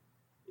you,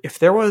 if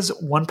there was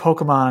one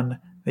Pokemon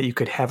that you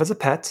could have as a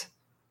pet,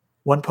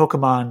 one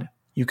Pokemon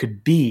you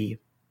could be,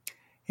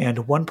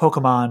 and one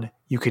Pokemon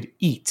you could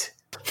eat,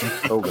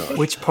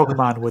 which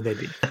Pokemon would they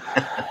be?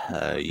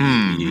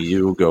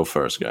 You go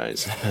first,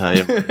 guys.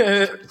 Alrighty.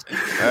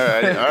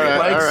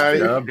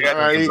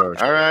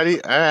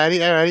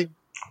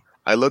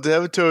 I'd love to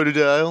have a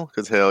Totodile,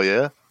 because hell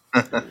yeah.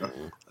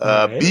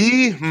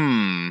 B,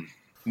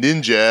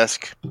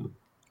 Ninjask.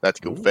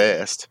 That's go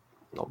fast.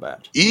 Not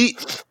bad.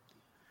 Eat.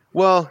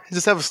 Well,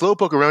 just have a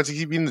Slowpoke around to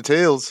keep eating the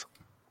tails.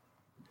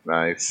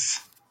 Nice.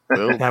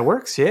 Boom. That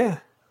works, yeah.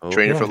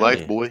 Training for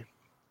life, boy.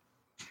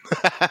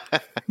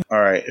 All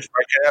right. If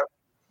I could have,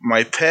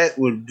 my pet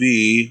would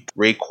be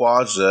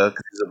Rayquaza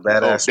because he's a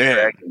badass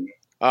dragon.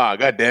 Ah,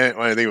 god damn it!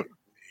 Why didn't they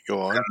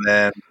go on? And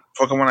then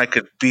Pokemon I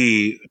could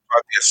be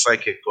probably a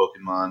psychic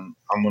Pokemon.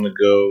 I'm gonna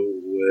go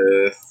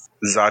with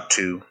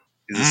Xatu.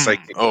 He's a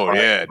psychic. Oh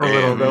yeah, The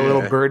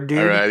little bird dude.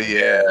 Alright,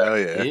 yeah, oh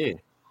yeah. Yeah.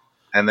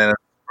 And then as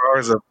far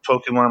as a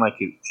Pokemon I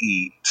could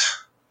eat,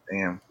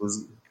 damn,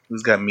 who's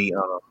got meat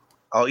on them?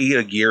 I'll eat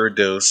a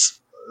Gyarados,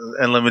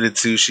 unlimited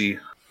sushi,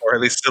 or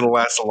at least it'll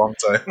last a long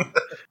time.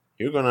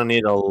 You're gonna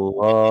need a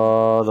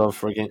lot of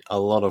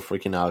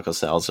freaking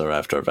Alka-Seltzer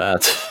after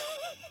that.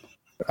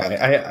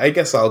 I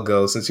guess I'll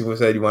go since you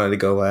said you wanted to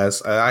go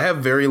last. I have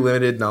very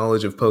limited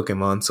knowledge of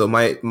Pokemon, so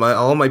my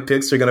all my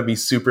picks are gonna be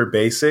super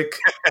basic.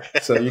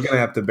 So you're gonna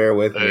have to bear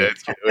with me.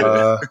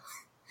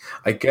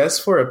 I guess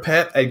for a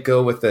pet, I'd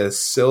go with a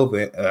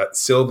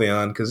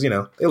Sylveon because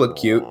they look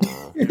cute.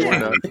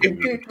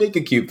 Make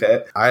a cute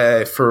pet.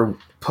 For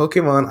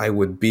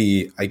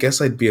Pokemon, I guess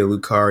I'd be a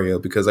Lucario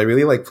because I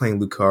really like playing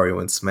Lucario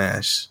in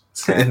Smash.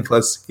 And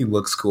plus, he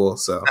looks cool.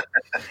 So,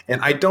 and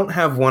I don't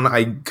have one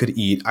I could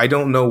eat. I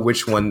don't know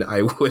which one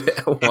I would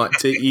want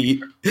to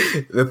eat.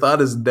 The thought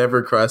has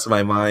never crossed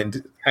my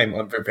mind. I'm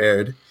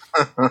unprepared.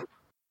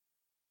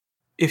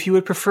 If you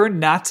would prefer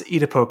not to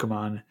eat a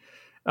Pokemon,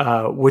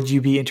 would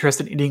you be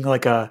interested in eating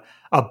like a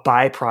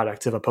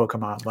byproduct of a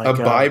Pokemon? Like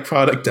a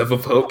byproduct of a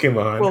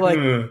Pokemon? Well, like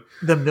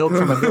the milk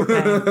from a milk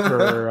tank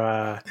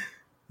or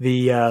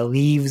the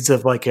leaves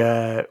of like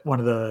one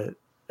of the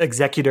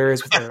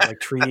executors with their like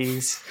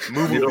trees.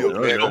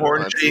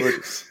 Horn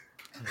trees.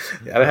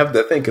 Yeah, I'd have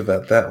to think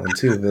about that one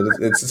too. But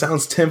it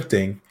sounds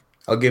tempting.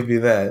 I'll give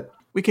you that.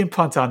 We can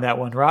punt on that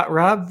one.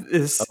 Rob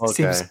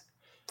seems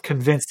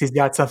convinced he's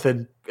got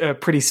something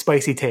pretty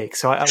spicy take,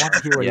 so I want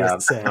to hear what he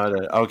has to say.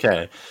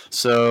 Okay,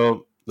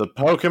 so the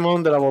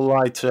Pokemon that I would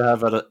like to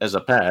have as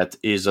a pet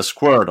is a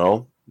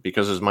Squirtle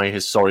because it's my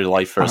historic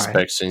life first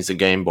pick since the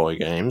Game Boy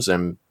games,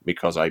 and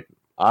because I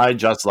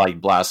just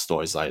like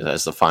Blastoise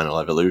as the final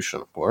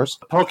evolution, of course.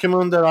 The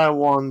Pokemon that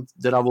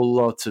I would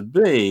love to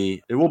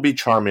be, it will be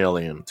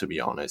Charmeleon, to be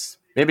honest.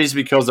 Maybe it's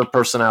because the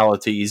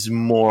personality is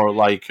more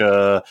like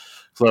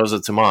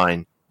closer to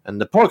mine. And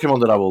the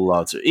Pokemon that I would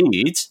love to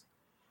eat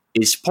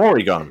is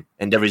Porygon.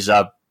 And there is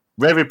a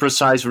very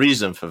precise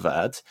reason for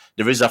that.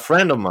 There is a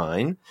friend of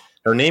mine,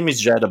 her name is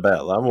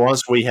Jadabella.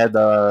 Once we had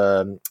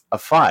a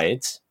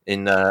fight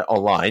in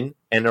online,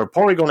 and her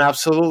Porygon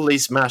absolutely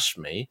smashed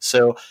me.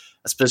 So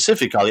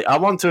specifically, I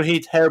want to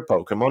hit her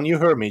Pokemon. You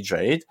heard me,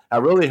 Jade. I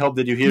really hope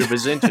that you hear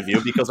this interview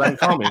because I'm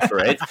coming for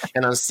it,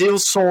 and I'm still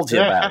salty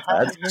about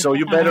that. So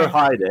you better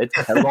hide it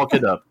and lock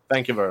it up.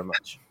 Thank you very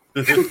much.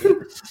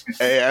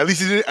 Hey, at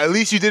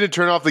least you didn't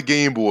turn off the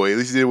Game Boy. At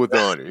least you did it with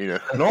honor,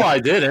 No, I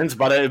didn't.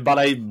 But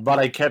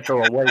I kept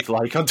her awake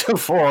like until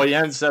 4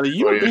 a.m. and said,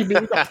 "You beat me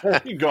with a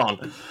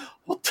Porygon."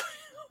 What?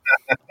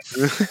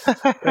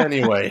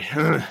 Anyway,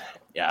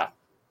 yeah.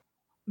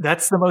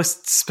 That's the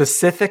most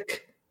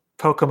specific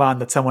Pokemon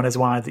that someone has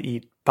wanted to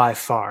eat by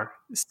far.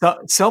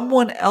 So,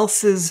 someone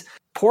else's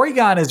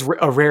Porygon is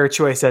a rare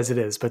choice as it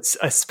is, but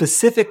a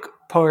specific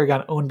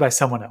Porygon owned by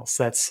someone else.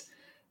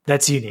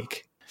 That's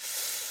unique.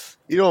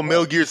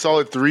 Metal Gear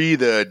Solid 3,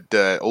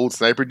 the old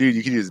sniper dude,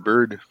 you can use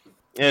bird.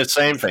 Yeah,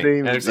 same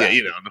thing.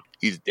 Exactly. Yeah,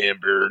 he's a damn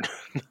bird.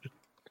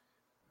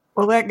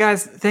 Well,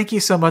 guys, thank you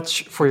so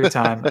much for your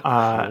time. No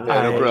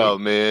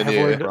problem, man. I've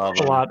learned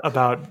a lot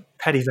about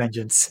Petty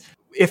Vengeance.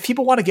 If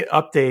people want to get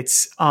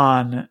updates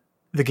on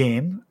the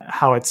game,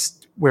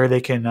 where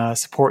they can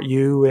support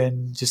you,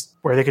 and just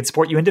where they can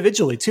support you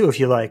individually too, if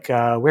you like,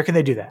 where can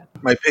they do that?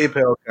 My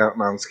PayPal account.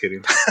 No, I'm just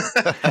kidding.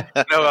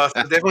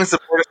 Definitely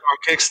support us on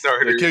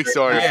Kickstarter.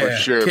 Kickstarter for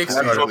sure.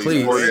 Kickstarter,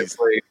 please.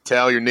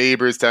 Tell your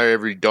neighbors. Tell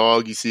every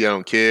dog you see. I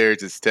don't care.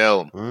 Just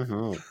tell them.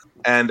 Mm-hmm.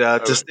 And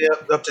to stay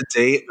up to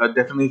date,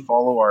 definitely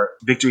follow our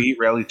Victory Heat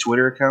Rally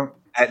Twitter account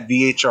at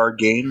VHR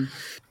Game.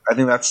 I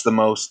think that's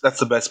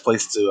the best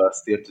place to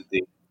stay up to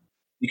date.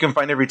 You can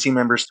find every team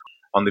member's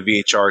on the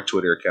VHR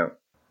Twitter account.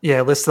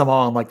 Yeah, list them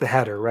all in like the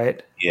header,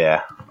 right?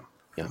 Yeah.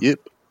 Yep.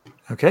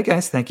 Okay,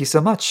 guys, thank you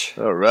so much.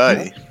 All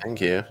righty.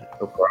 Thank you.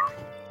 No problem.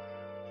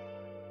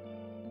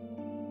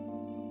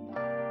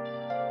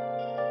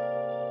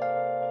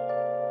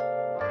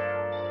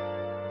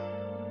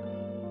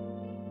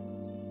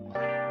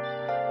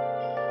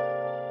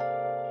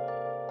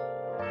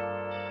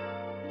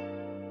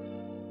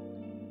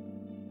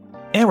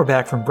 And we're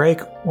back from break.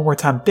 One more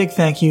time, big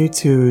thank you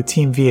to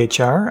Team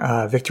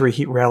VHR. Victory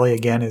Heat Rally,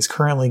 again, is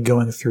currently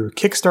going through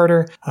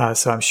Kickstarter,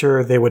 so I'm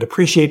sure they would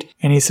appreciate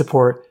any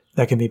support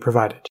that can be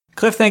provided.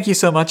 Cliff, thank you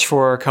so much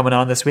for coming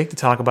on this week to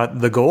talk about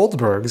the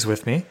Goldbergs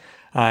with me.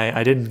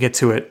 I didn't get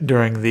to it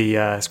during the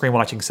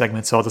Screenwatching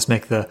segment, so I'll just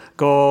make the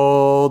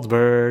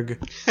Goldberg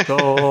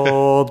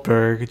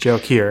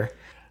joke here.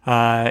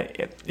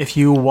 If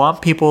you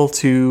want people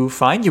to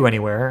find you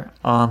anywhere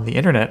on the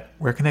internet,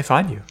 where can they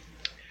find you?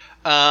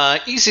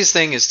 Easiest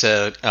thing is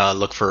to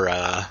look for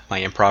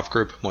my improv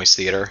group, Moist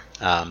Theater.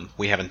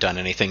 We haven't done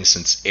anything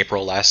since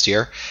April last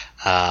year,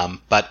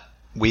 but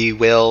We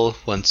will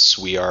once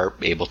we are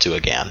able to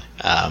again.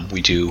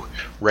 We do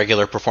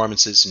regular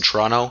performances in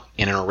Toronto,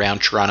 in and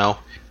around Toronto.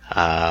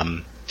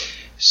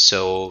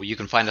 So you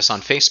can find us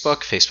on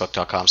Facebook,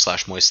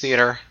 facebook.com/Moist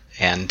Theater,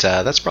 and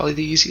that's probably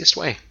the easiest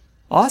way.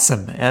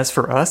 Awesome. As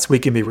for us, we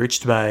can be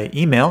reached by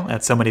email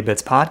at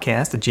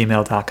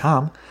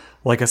somanybitspodcast@gmail.com.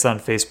 Like us on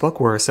Facebook,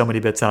 we're So Many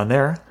Bits on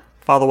there.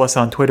 Follow us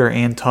on Twitter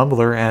and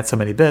Tumblr at So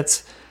Many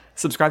Bits.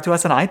 Subscribe to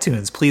us on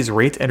iTunes. Please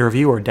rate and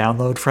review or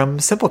download from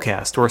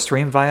Simplecast or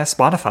stream via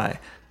Spotify.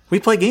 We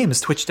play games,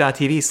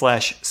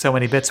 twitch.tv/So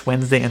Many Bits,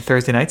 Wednesday and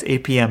Thursday nights,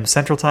 8 p.m.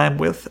 Central Time,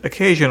 with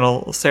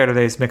occasional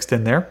Saturdays mixed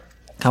in there.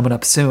 Coming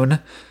up soon.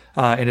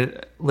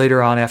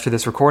 Later on after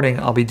this recording,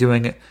 I'll be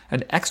doing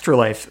an Extra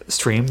Life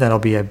stream. That'll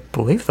be, I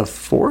believe, the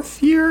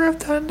 4th year I've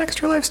done an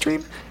Extra Life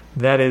stream.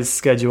 That is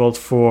scheduled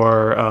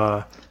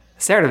for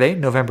Saturday,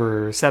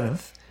 November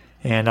 7th.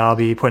 And I'll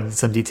be putting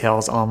some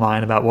details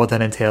online about what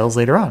that entails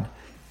later on.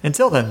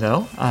 Until then,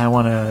 though, I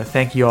want to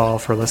thank you all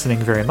for listening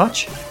very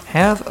much.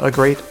 Have a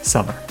great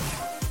summer.